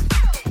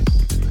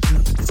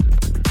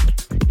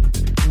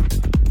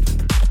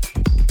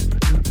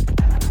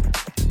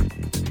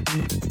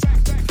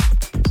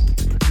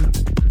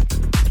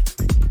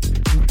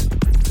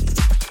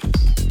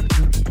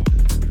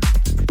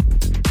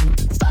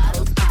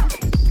 Bottles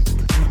popping.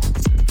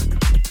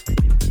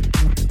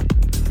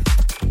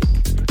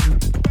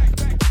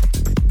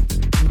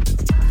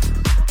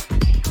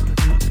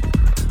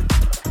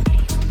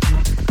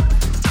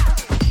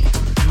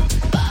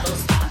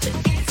 Bottles popping.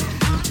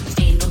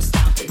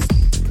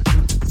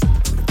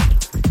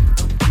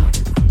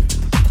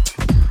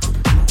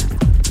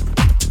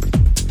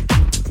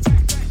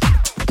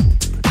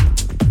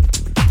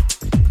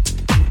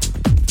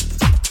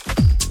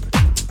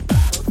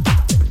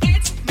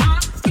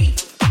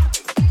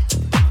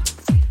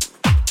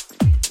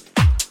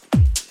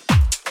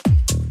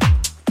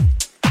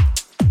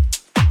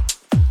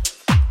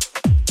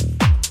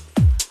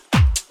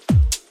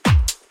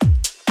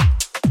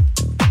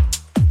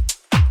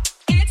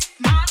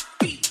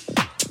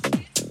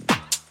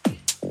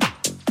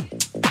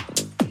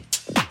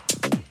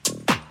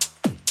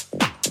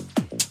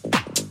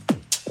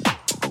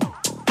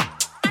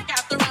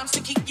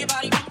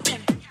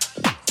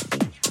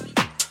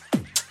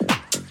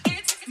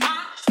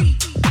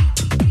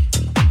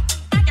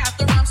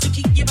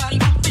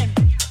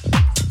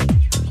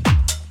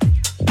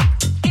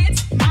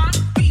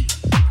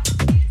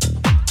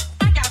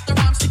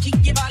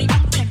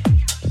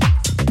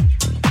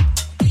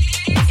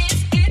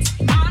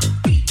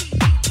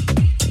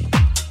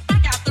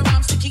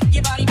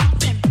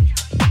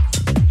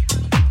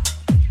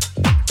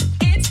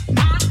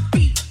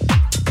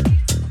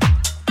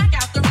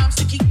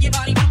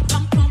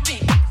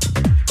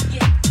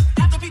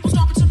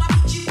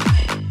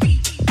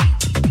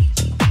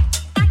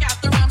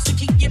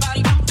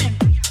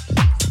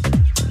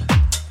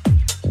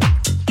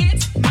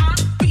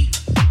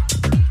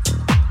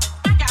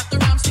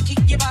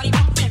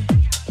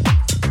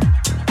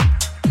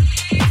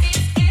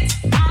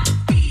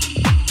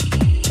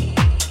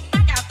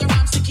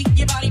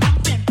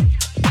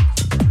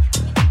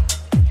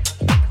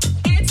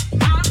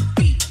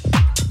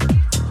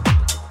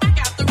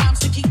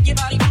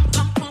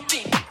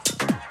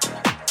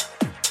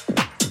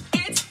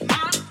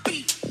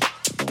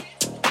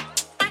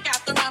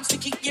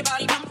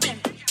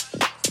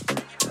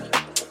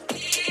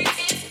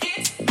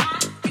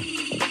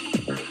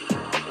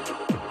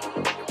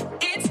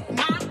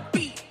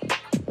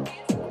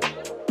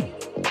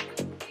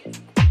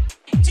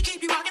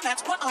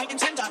 that's what I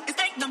intend. It's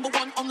date number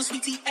one on the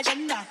sweetie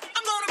agenda.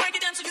 I'm gonna break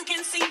it down so you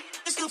can see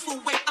the skillful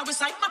way I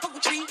recite my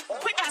poetry.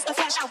 Quick as the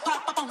flash, I'll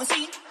pop up on the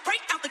scene. Break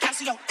out the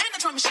Casio and the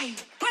drum machine.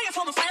 Play it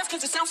for my friends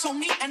cause it sounds so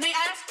neat. And they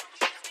ask,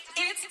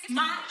 it's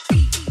my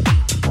beat.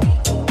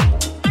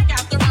 I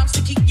got the rhymes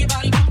to keep your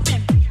body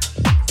pumping.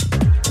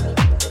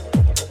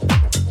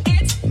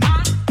 It's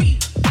my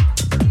beat.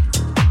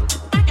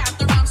 I got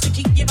the rhymes to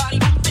keep your body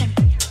pumping.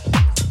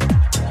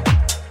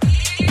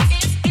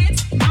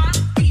 It's my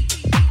beat.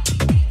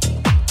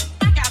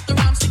 I got the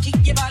rhymes to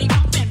keep your body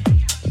pumping.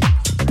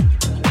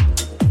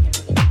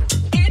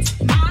 It's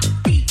my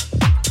beat.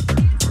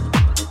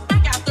 I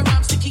got the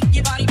rhymes to keep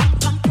your body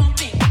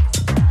pumping.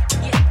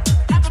 Yeah,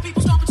 have the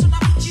people stomping to my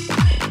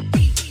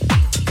beat.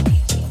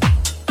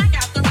 I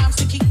got the rhymes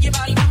to keep your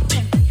body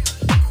pumping.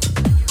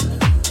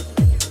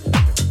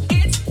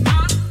 It's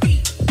my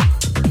beat.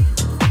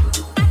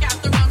 I got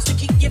the rhymes to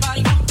keep your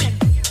body pumping.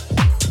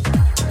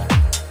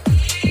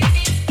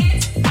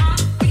 It's my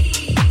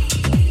beat.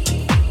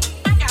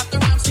 I got the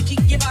rhymes to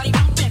keep your body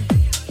pumping.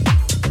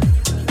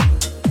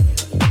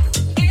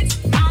 It's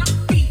my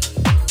beat.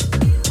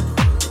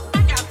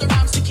 I got the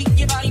rhymes to keep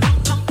your body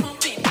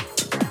pumping.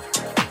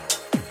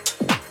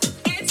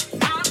 It's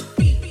my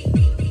beat.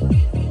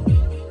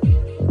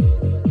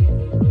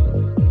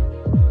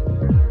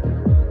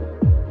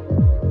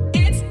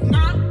 It's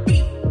my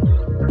beat.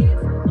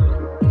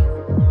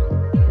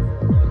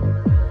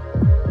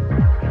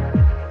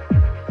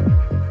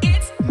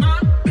 It's my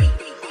beat.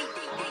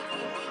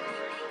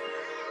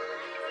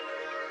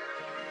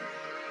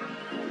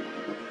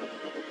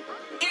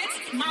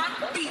 It's my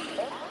beat.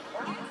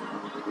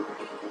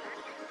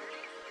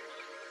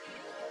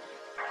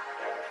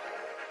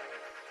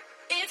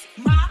 It's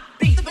my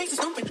beat. The bass is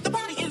thumping, the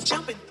body is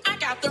jumping. I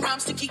got the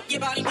rhymes to keep your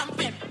body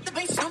pumping. The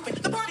bass is thumping,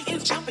 the body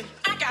is jumping.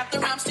 I got the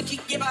rhymes to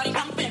keep your body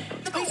pumping.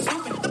 The bass is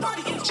thumping, the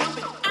body is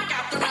jumping. I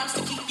got the rhymes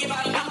to keep your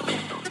body pumping.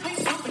 The bass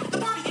is thumping, the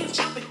body is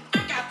jumping.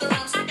 I got the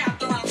rhymes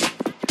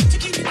to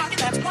keep your body.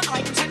 That's what I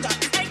intend.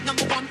 It's date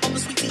number one on the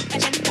sweetie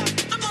agenda.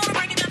 I'm gonna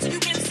break it down so you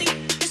can see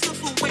the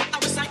skillful way I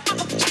recite my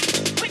poetry.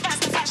 Quick as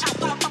the flash, I'll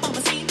pop up on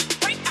the scene.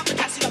 Break out the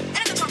Casio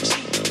and the drum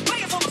machine. Play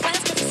it for my friends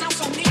 'cause it sounds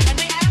so neat. And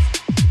they ask,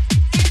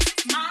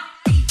 it's my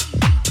beat.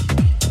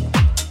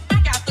 I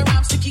got the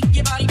rhymes to keep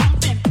your body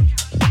pumping.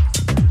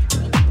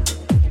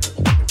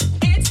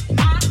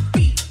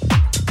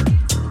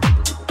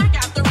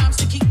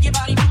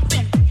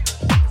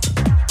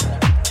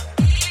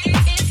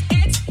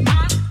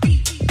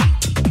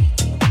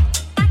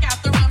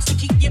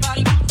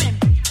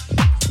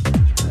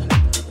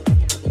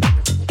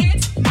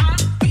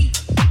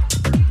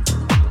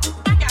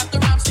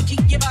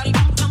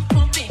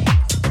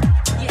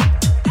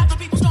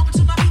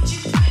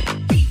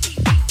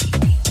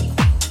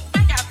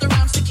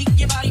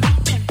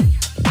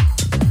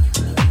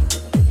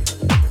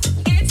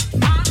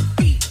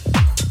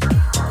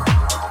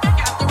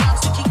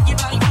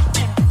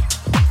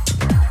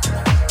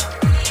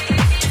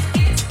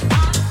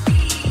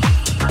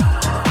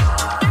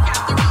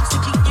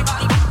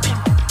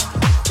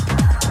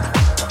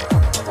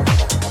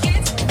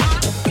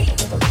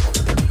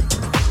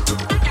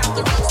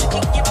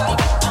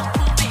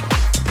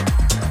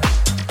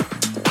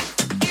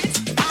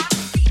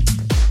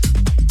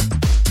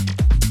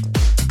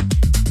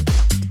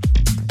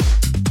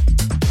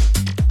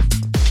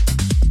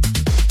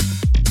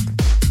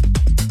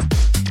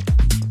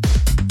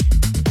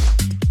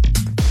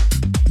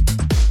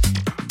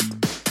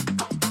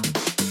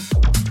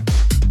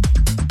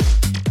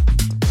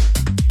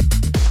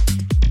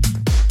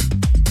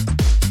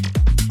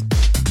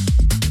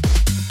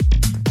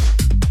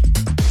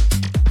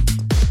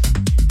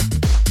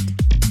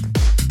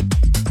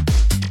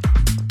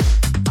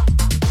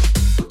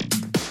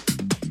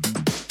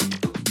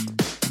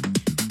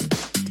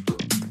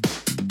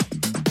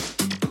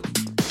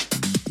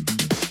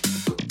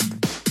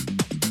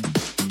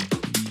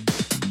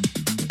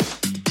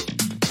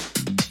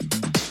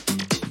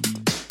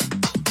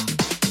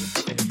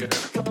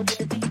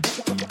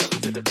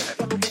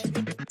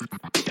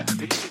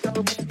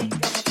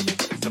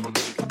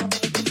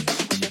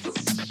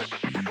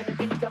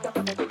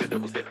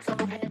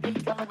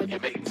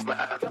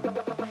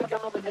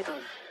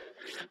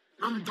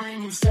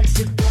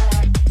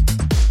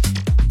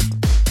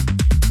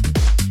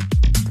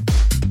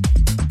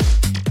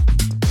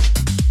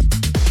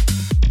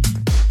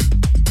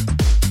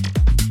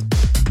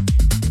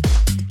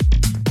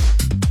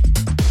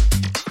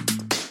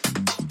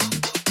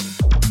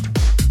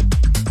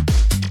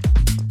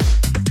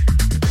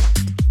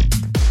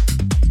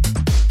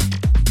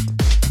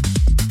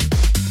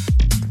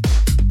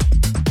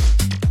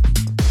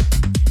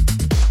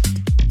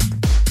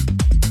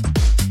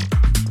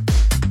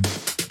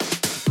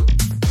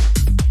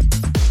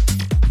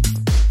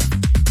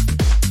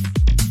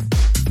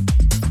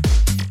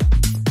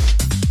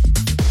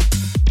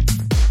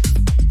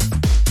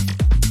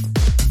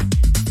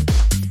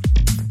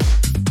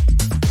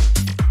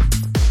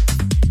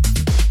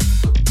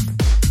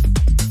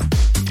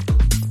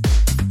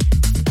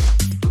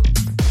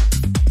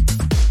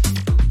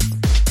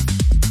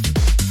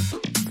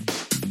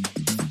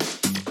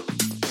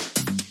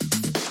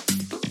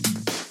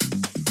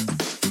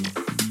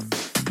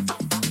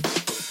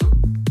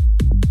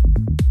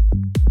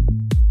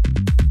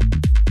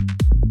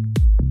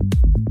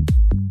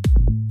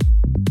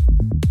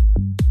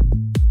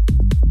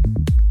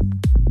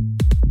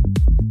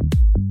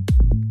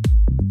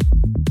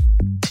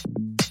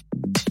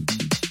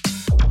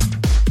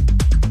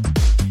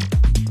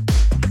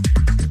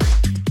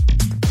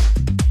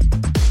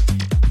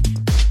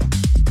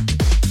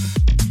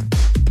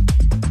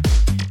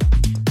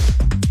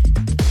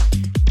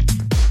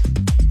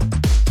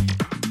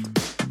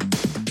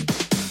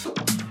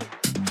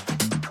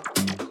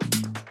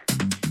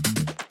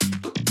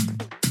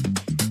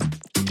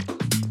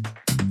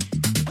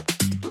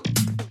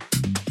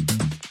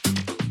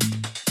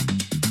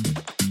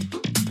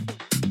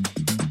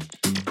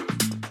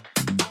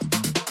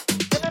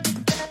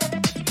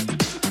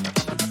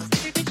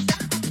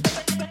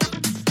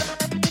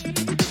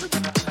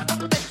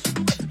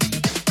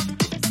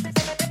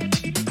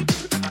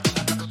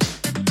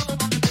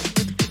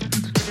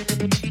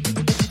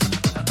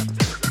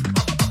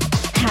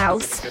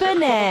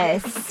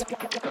 Finesse.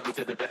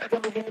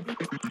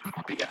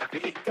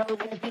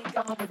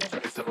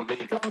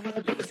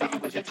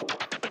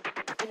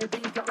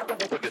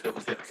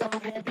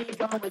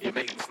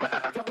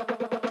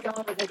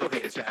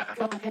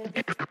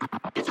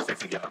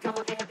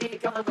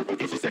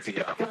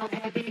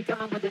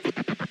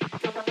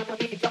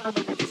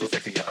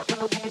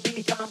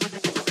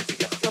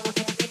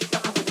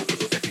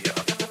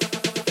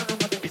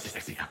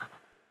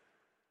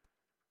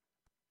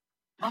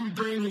 I'm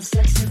bringing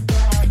sexy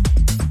back.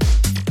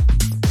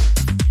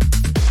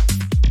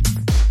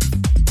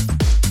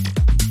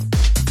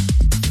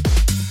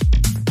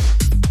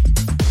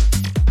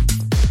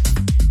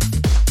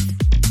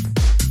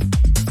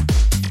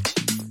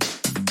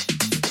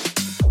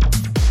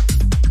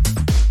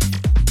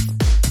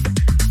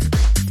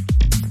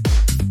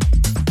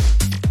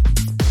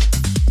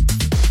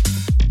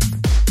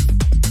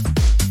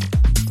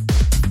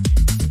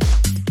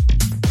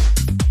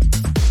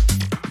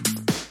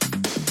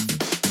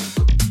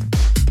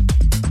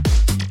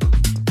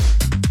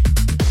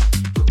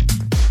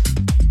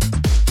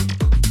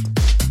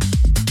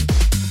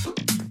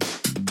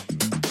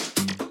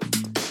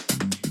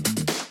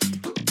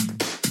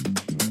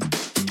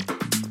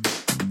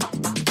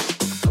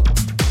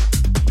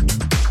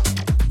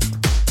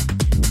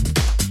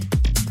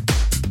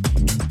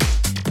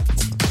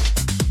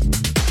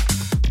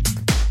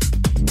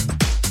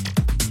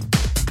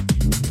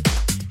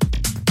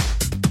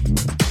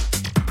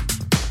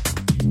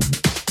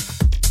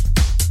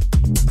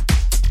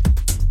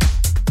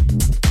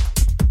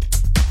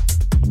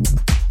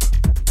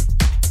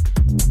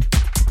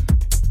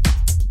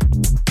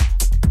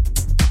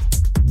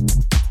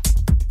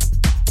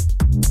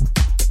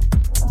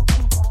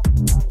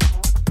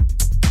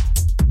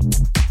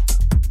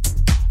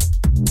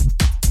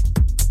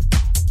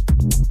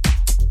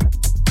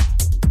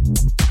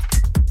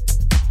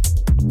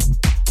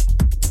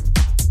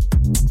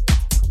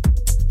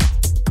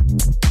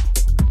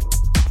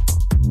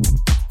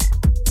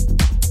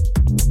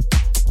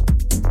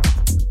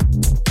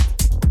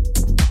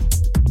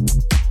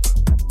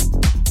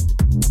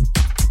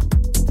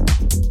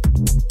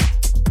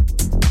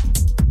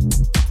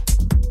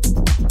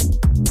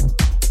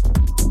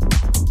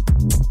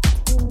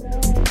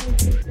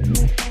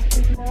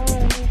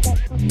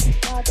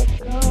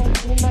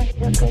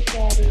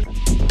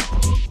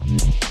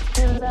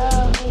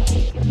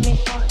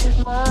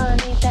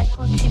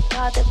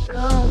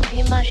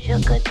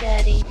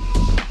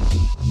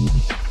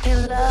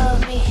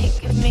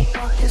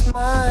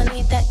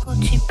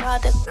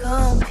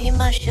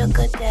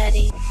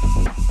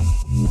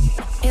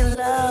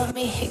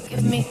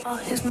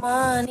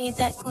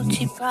 That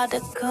Gucci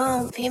product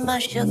come be my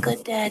sugar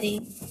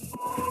daddy.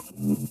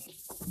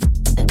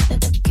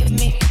 Give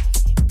me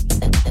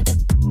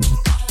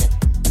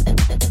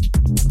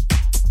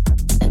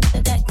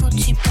that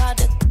Gucci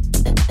product.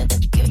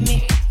 Give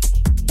me.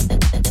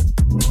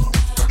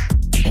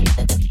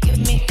 Give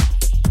me.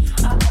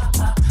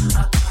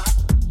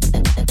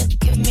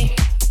 Give me.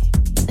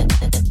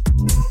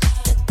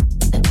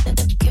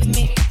 Give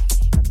me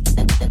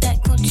that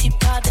Gucci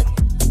product.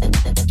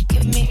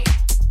 Give me.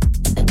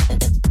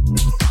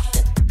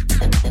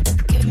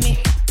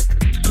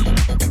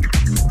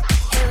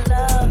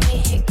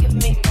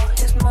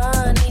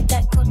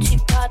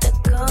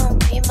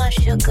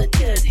 Sugar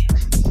daddy.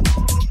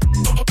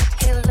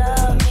 He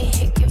love me,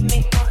 he give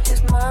me all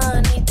his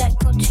money. That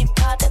Gucci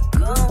product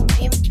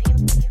gon' be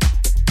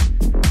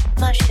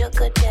my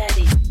sugar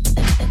daddy.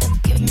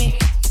 Give me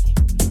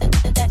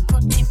that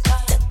Gucci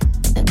product.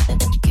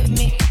 Give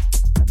me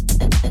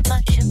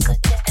my sugar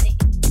daddy.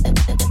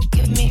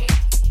 Give me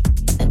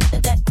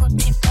that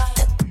Gucci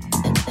product.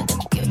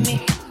 Give me.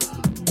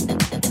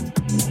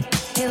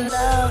 He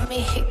love me,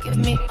 he give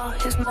me all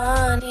his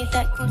money.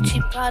 That Gucci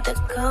product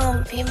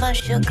gon' be my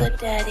sugar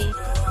daddy.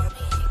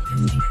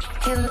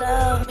 He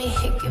love me,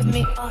 he give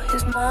me all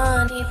his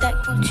money. That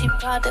Gucci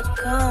product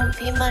gon'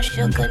 be my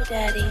sugar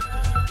daddy.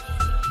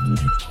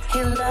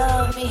 He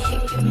love me, he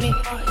give me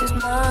all his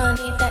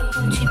money. That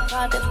Gucci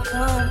product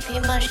gon' be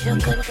my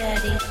sugar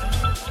daddy.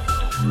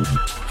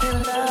 He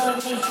love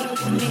me, he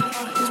give me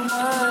all his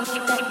money.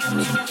 That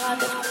Gucci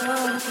product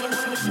gon' be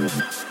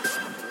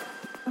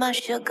my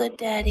sugar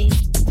daddy.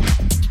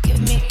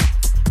 Give me.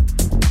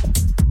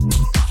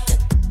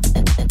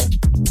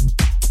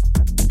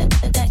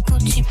 That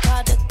Gucci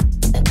product.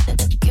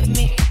 Give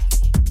me.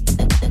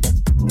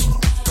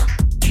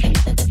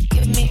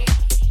 Give me.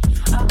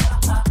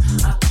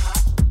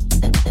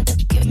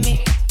 Give me.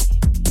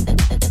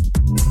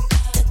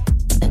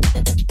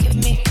 Give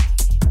me.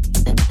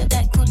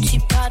 That Gucci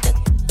product.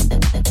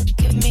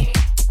 Give me.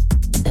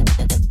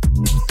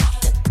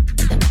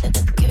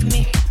 Give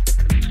me.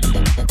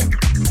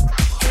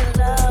 He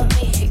love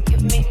me, he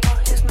give me all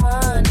his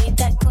money.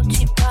 That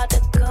Gucci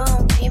product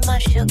gon' be my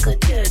sugar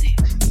daddy.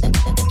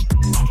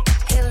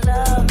 He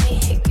love me,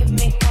 he give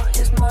me all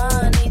his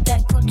money.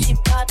 That Gucci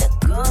product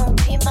gon'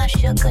 be my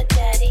sugar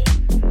daddy.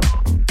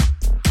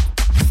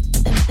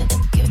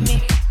 Give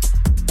me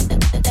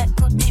that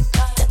Gucci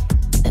product.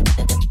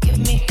 Give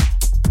me.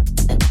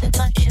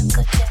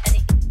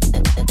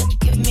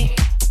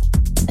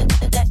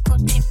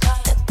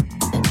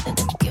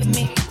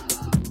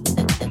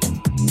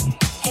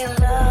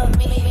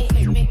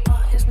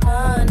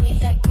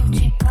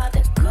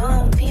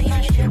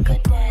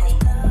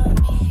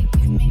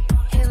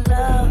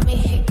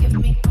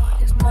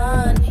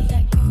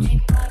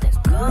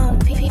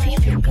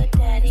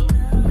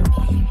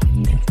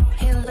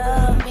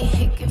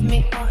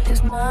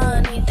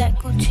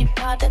 Gucci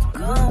Prada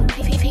come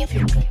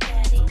sugar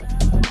daddy.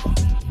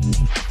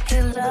 He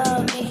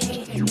love me,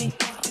 he give me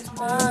all his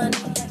money.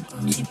 That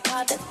Gucci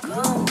Prada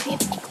come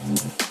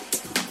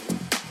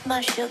my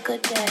sugar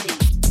daddy.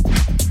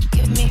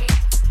 Give me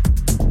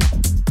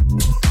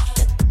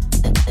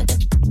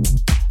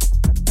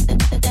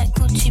that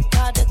Gucci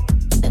Prada.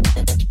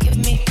 Give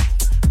me.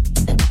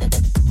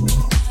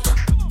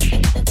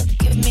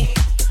 Give me.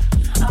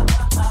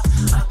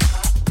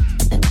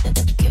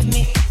 Give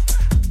me.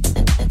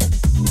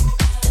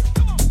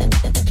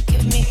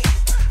 Give me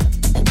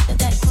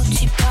that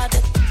Gucci Prada.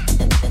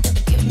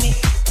 Give me.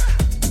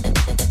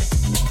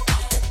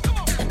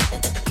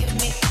 Give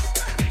me.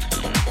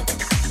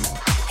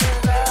 You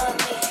love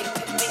me, you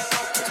give me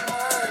all this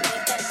money.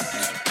 That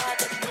Gucci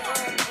Prada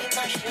don't be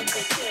my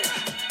sugar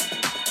daddy.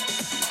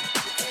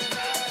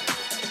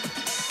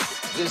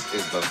 This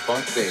is the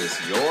funk bass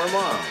your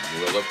mom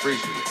will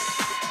appreciate.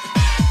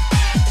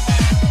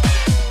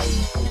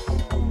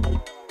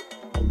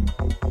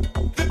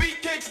 The beat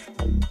kicks.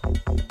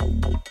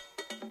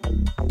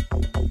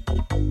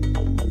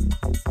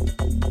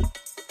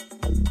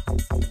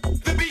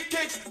 The beat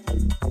kicks.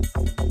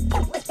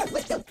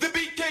 The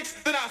beat kicks,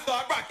 then I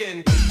start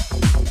rocking.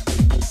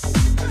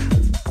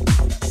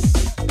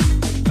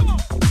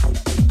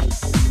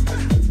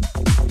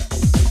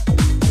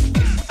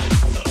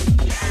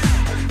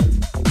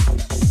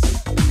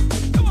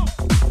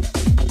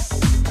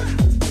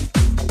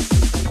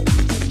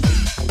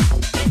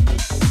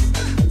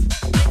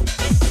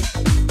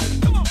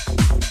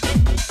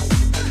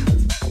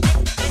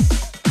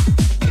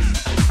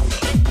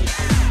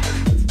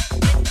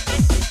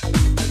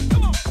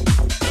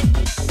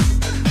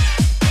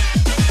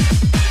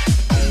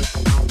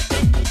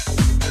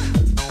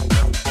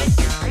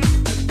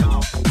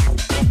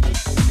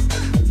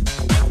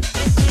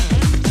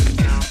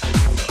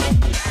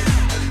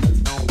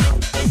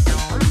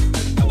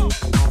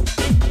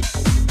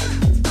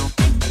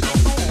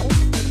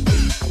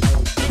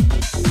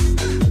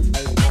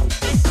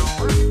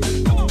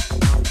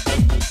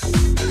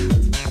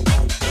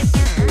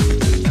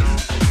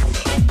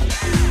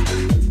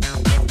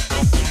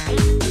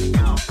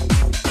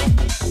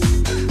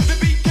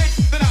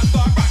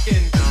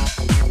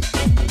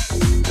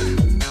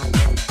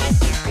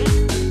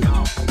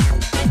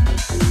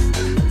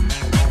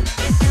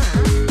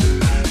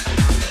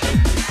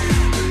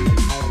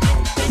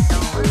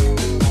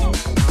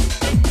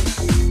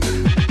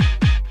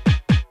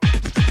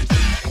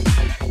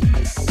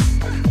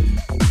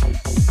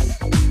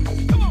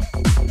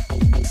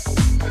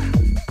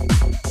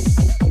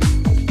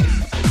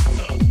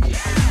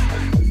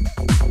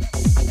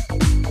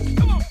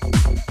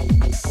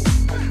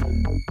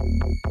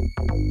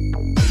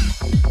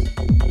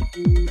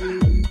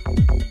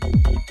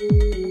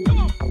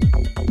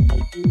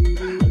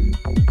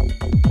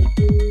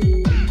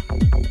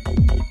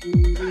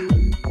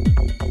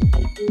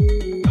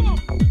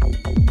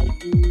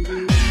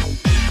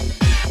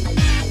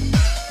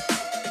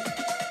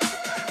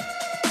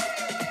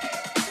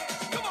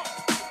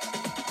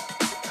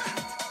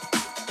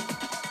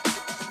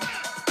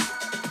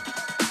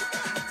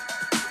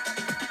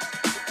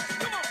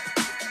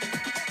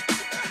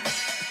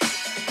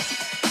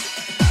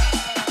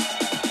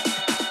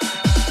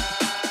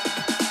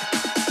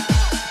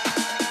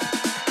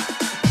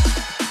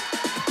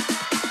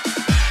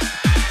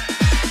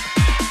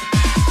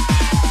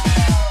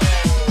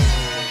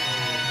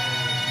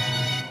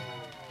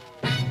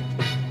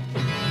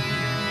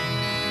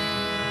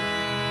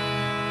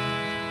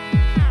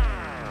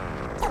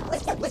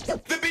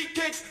 The beat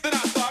kicks, then I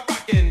start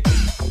rocking.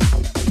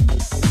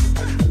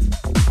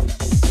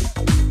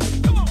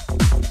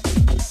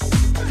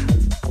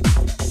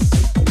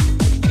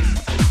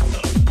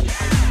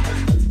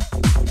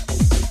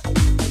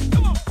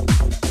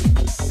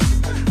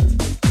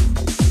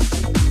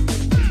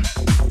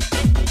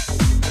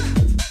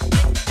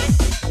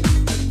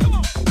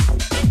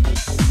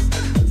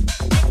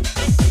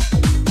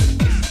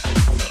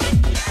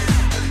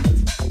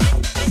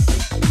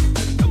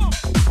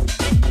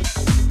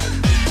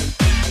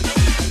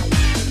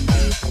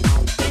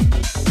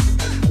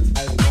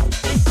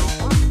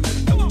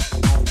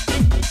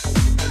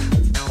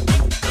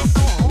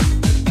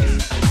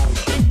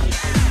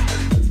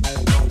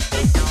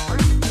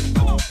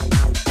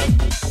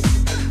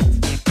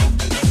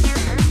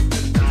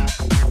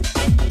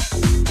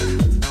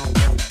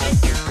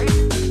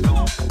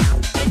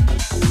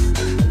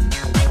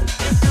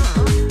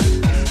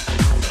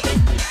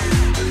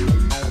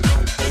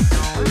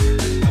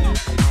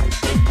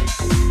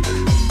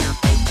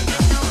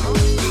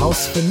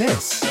 House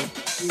Finesse.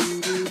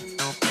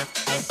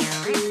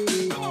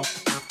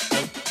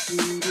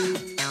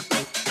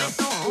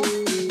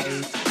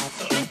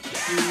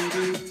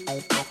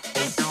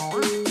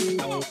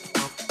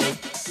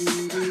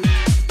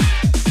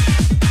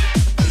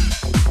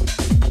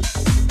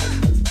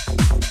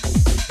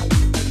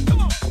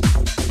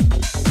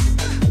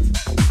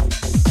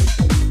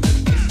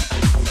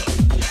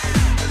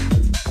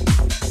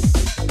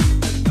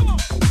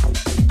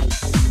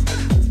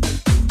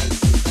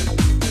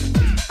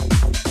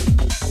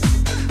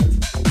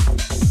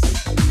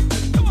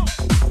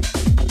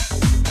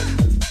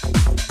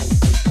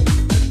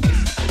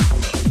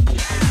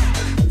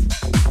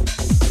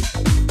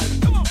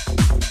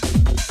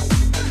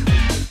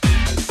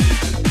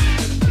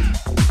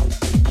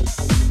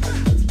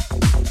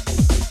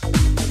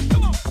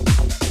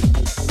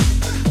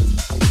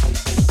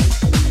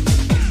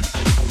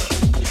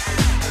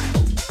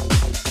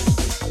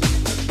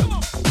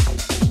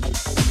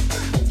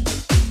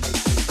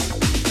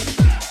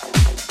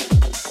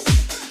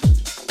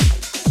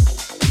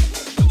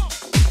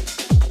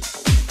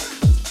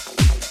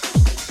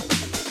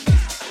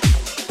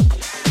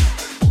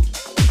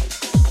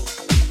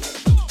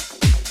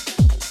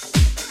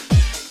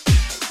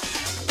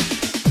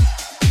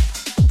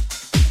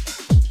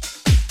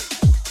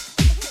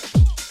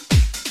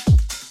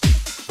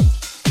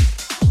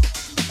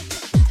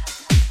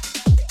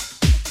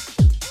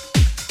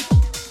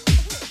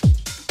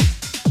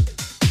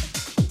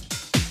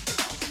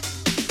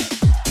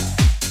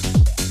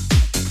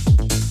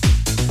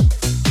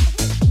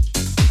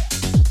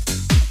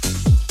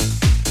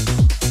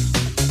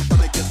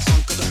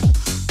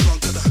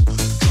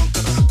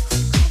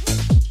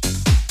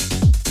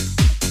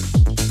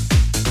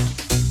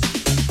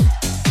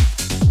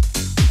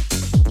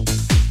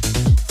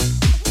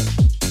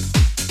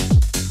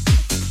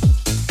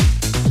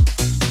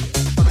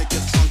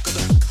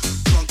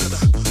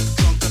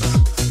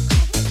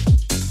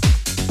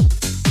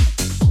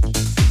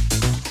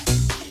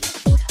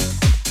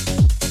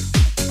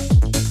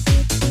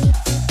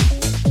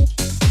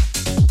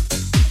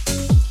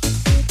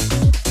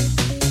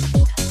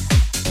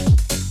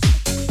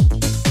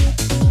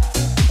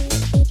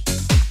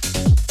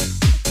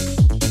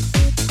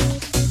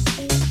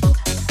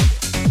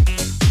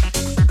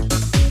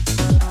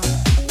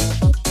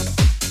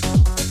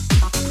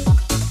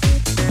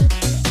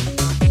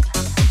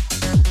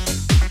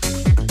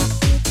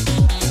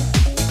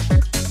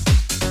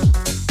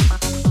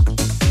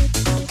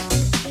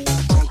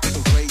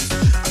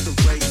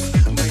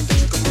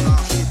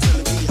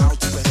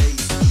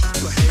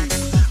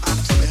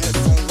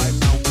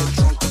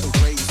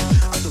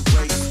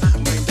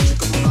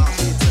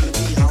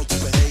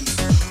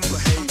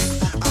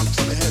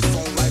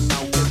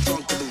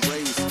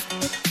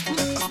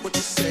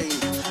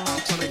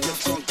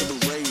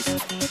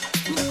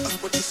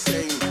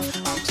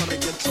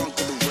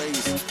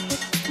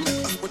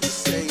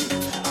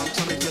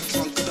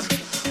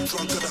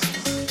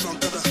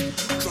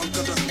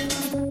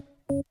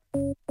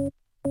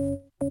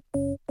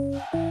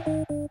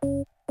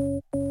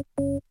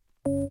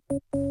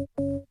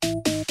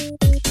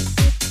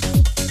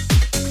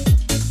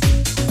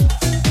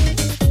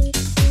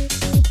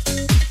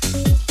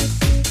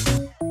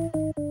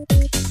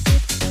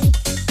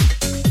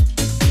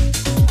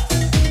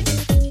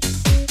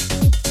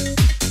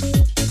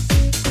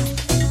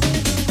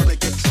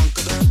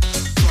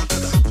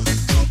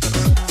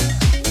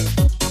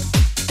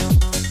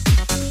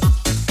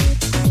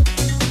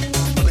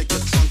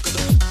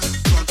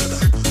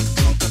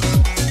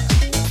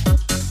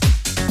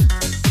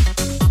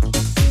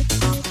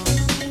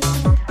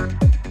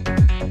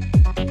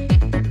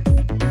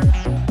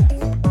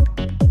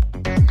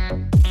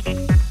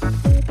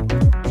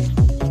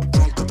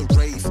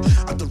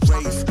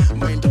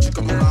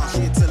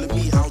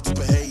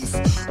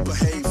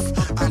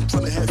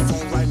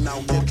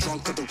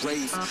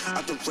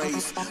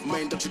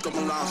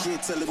 around here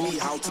telling me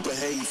how to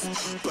behave.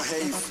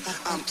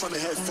 I'm trying to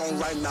have fun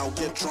right now,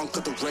 get drunk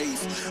at the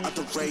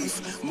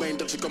rave. Man,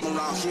 that you come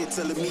around here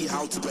telling me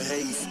how to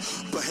behave.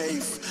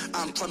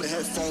 I'm trying to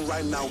have fun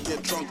right now,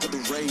 get drunk at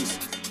the rave.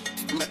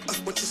 Man,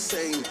 what you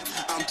saying?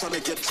 I'm trying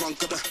to get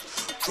drunk at the.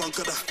 Drunk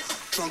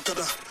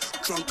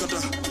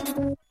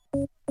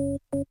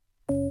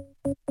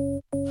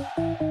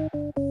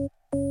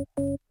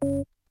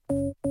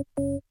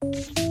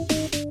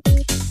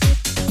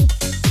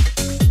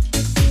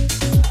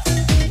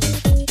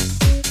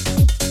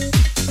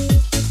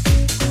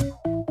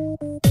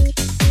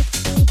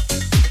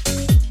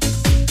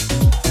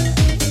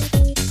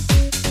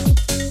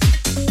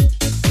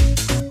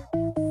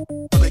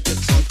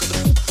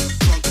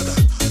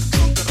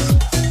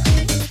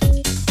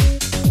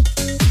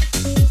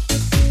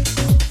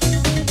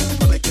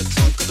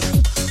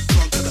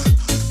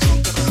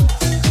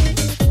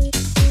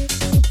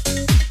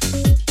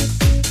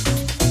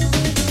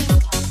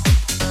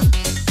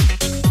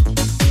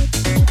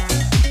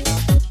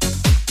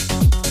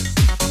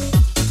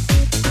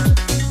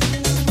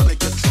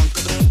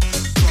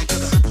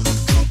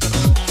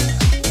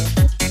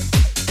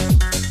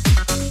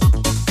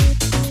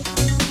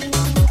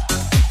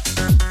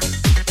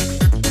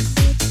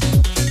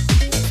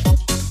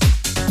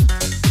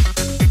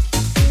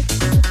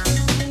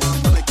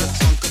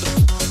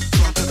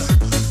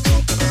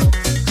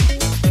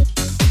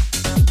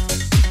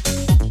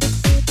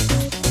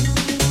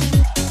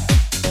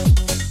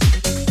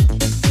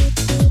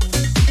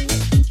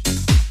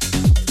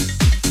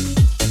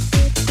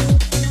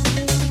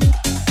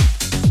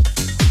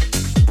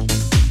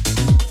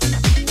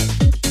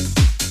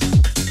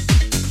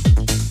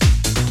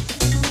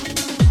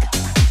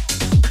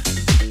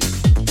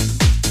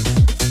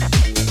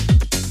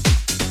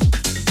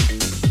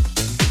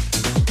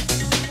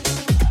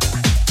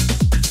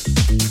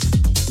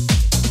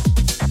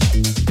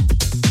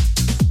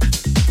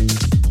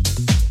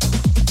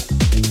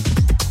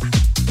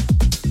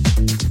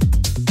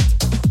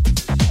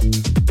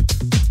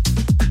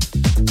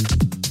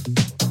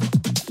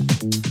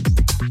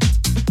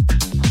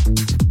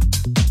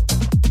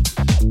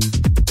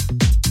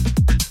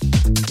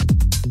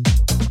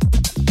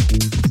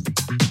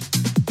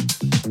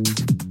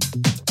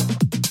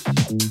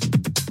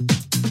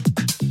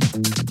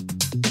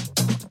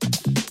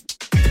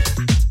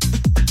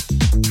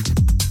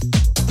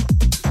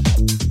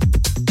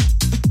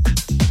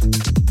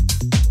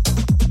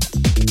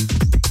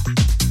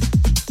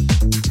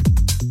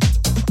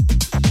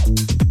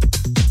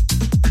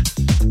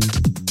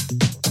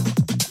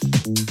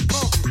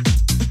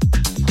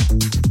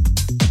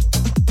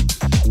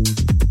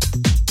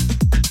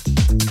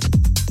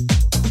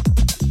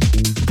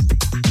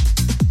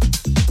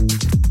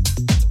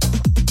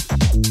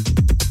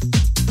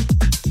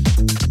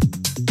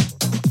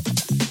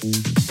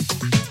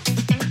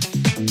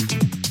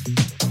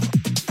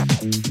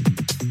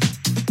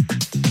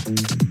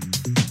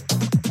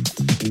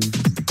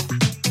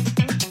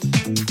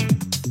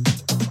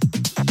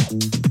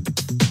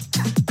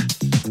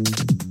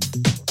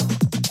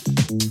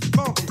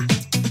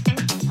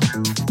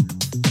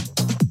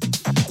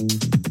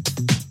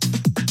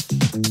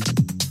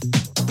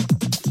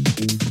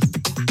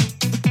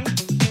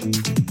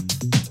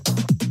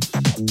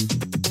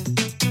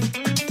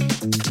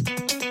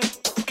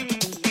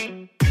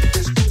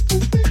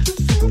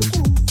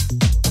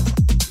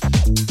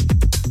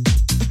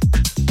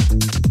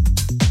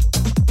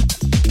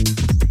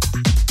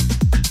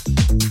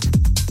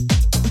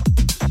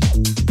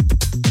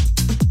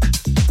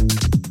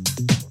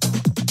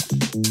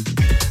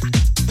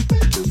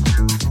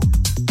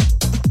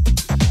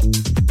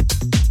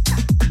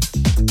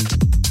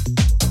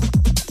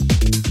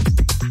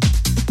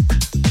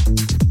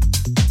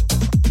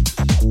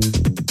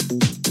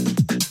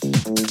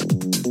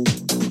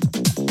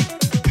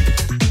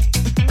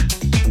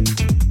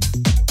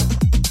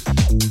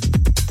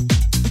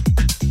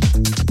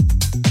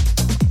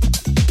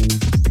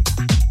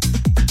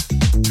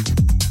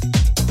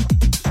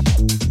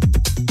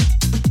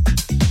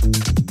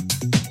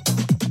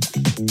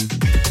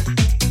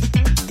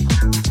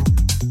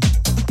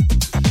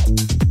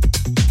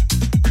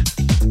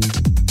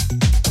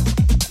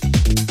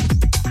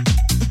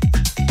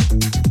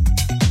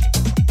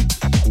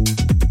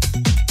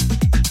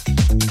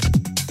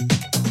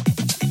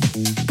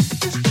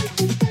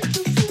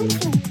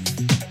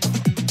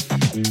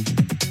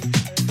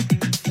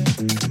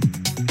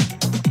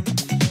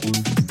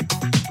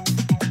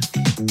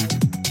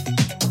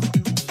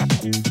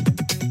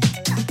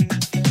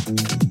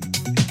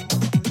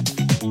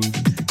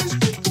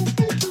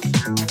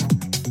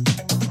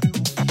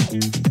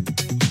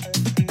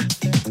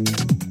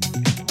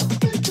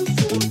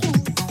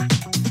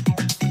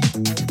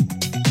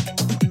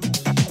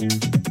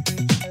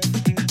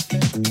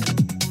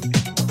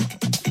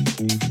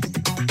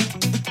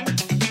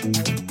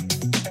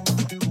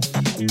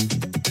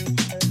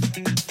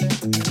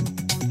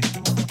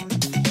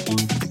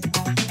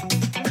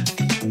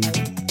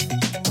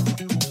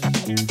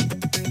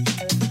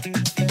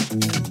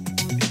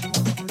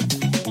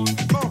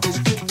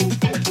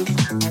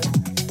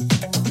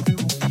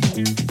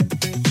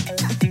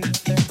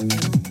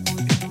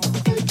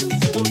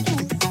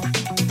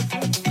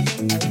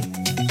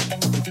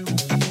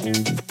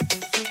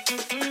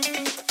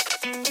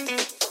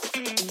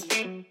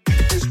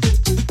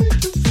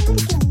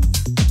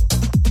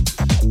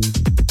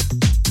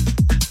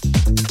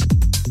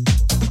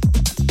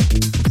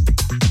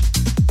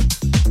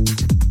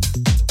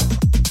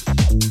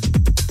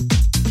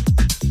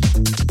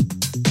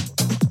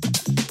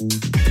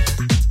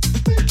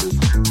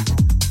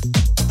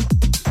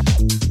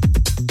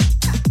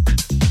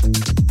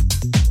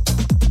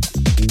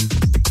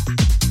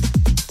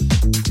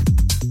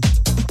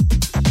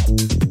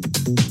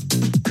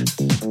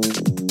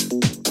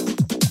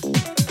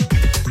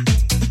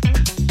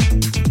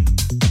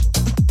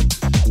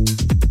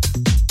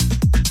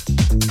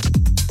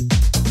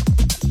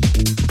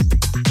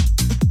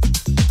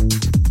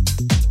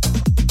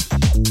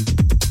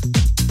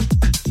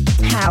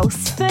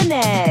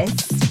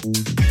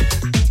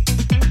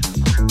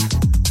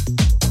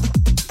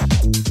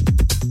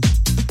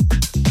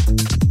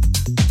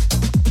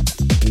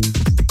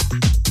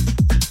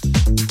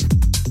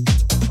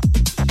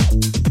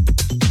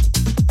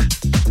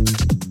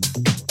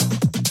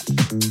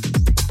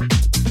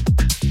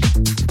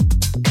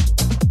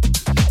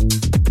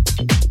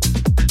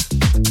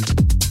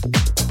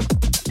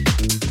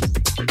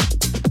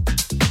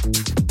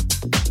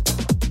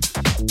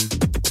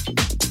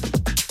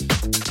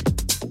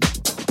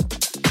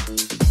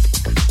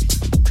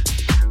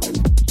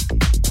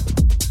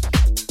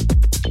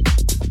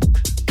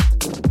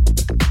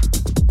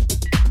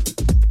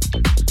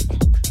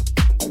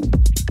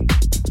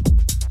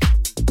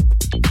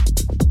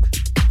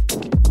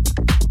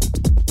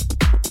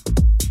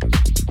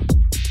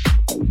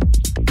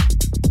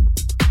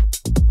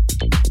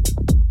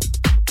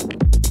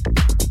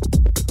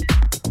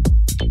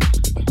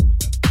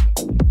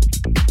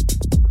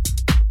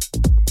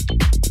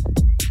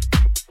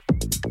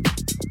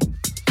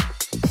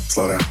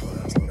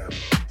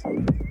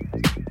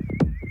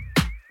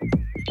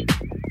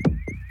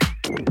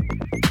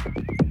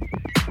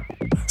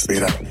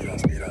Speed up.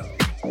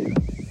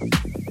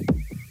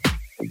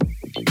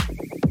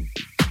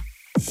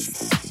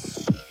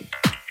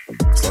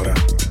 Slow down.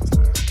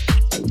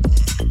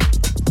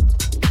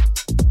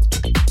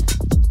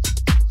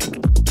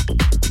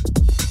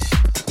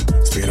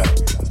 Speed up.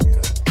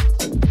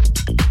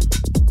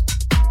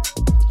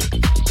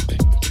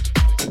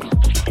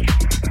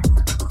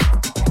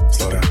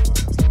 Slow down.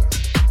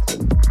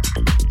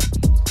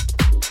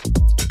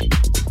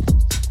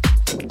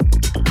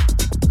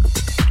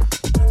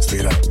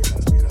 Speed up.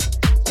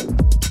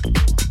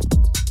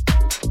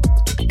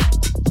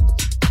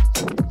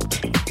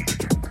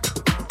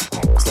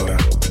 Slow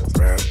down.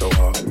 Grab the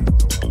wall.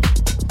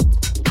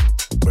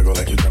 Wiggle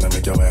like you're trying to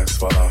make your ass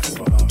fall off.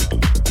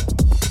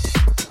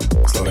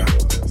 Slow down.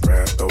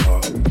 Grab the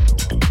wall.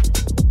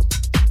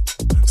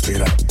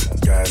 Speed up.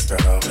 Gas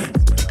pedal.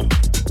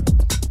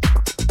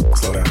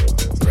 Slow down.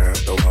 Grab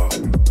the wall.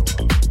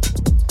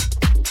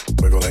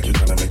 Wiggle like you're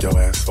trying to make your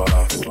ass fall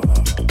off.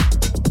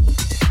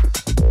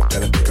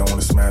 And I think I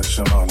wanna smash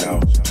them all now.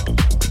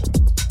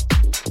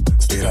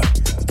 Speed up,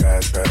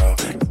 gas pedal.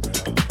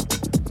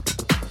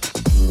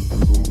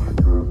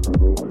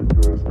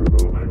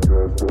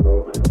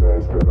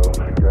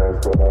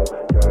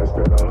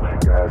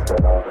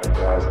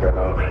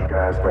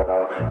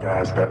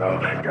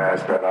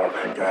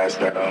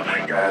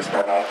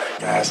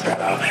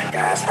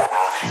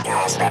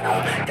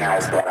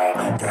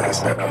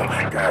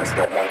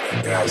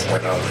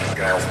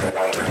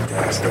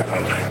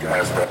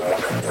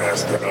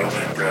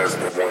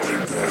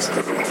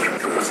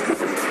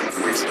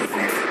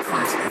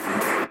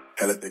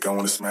 Hell, I think I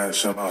wanna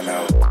smash them all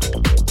now.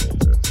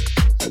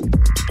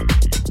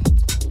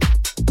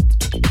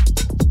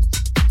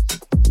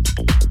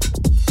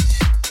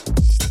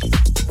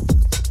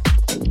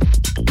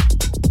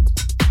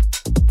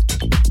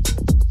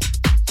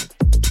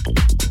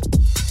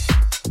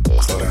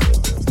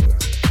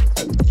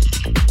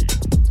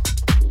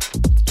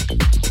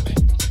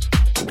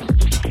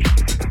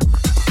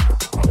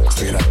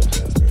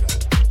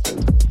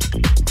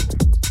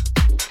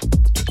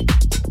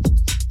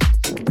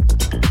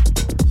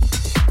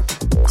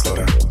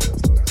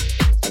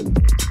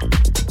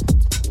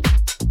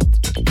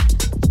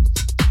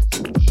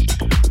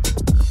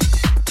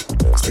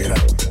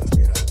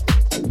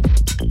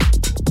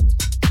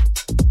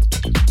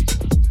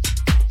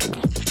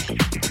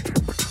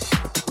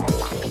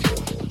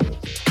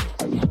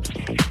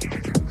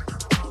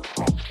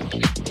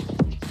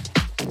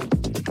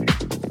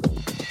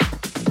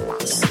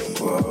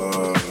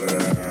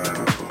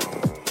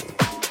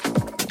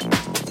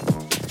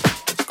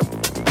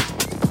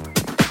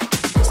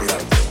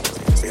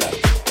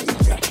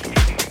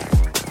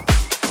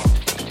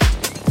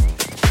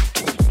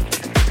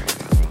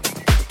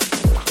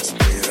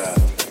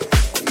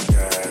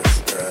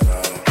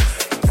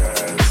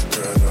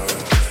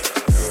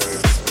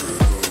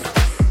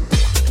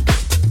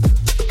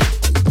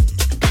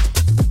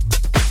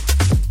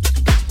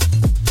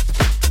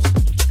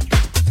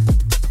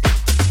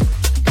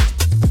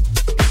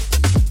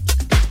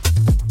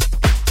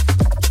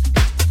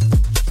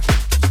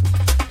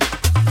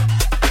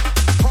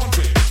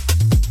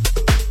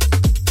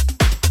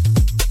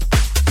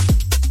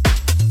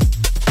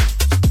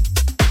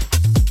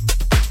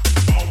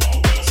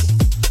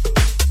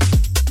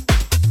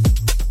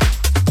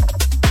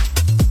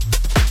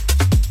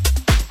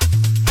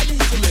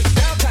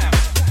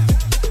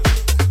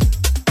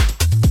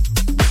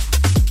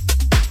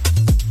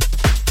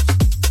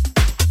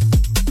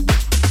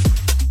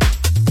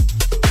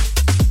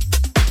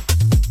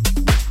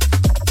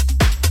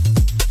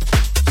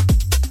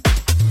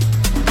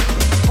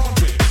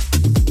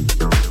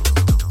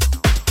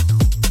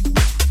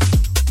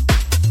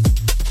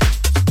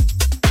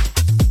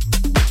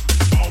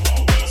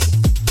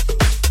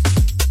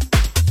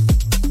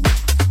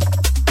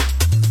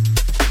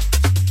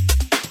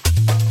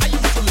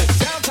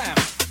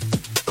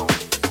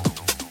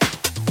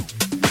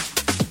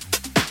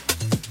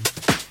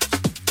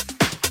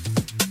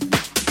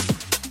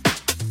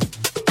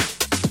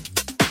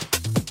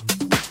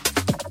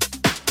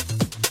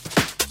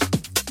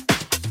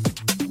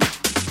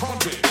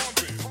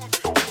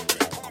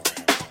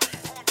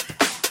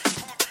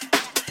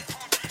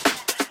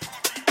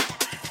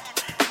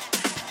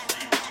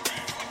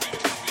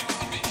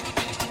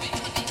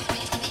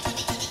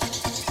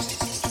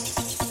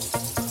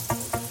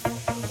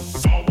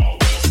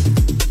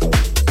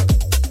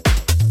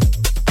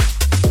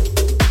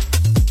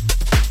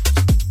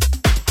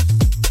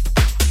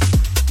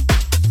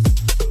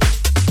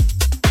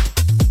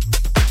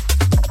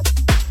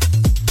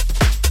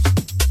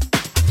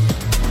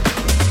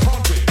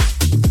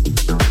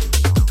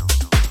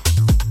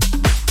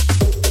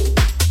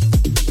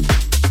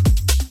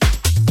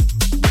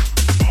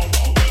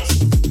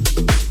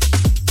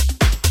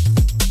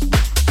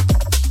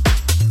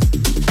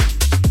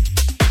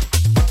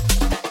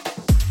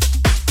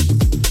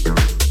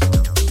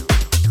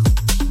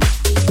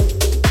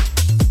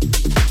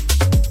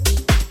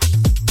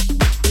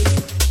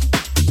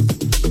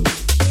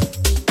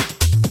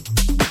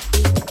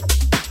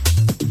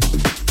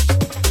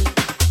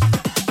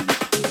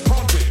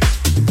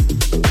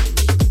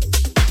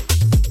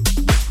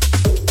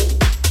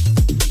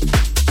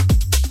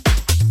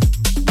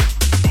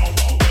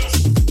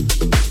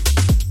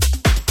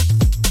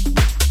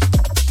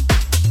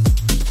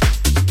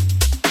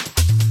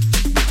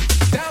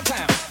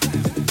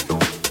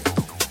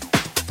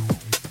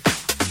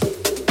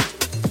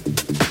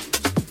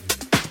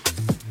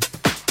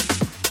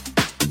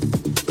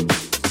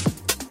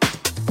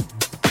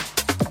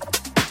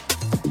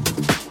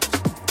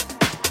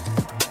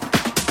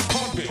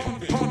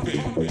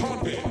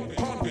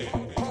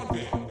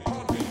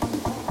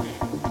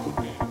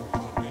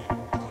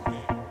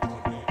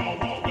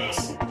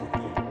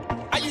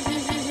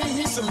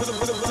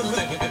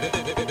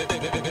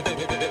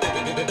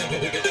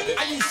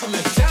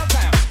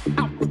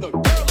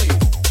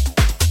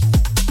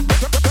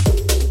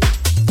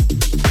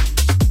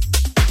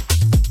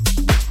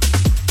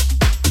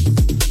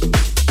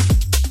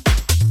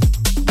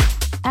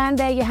 And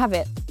there you have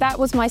it. That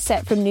was my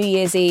set from New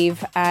Year's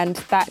Eve, and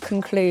that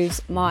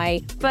concludes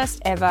my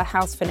first ever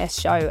House Finesse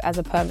show as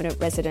a permanent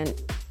resident.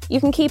 You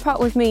can keep up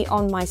with me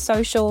on my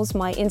socials.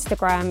 My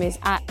Instagram is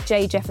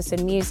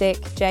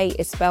 @JJeffersonMusic. J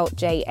is spelled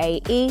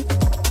J-A-E.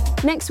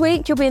 Next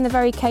week, you'll be in the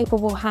very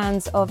capable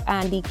hands of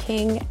Andy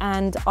King,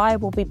 and I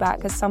will be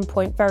back at some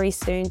point very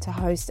soon to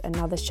host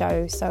another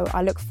show. So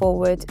I look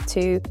forward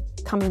to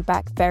coming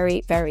back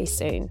very, very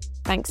soon.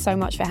 Thanks so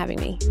much for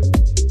having me.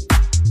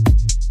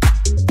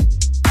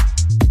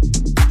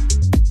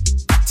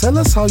 Tell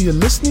us how you're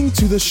listening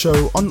to the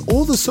show on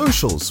all the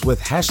socials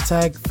with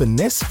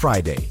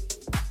 #FinesseFriday.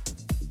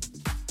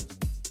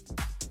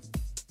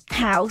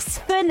 House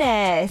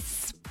Finesse.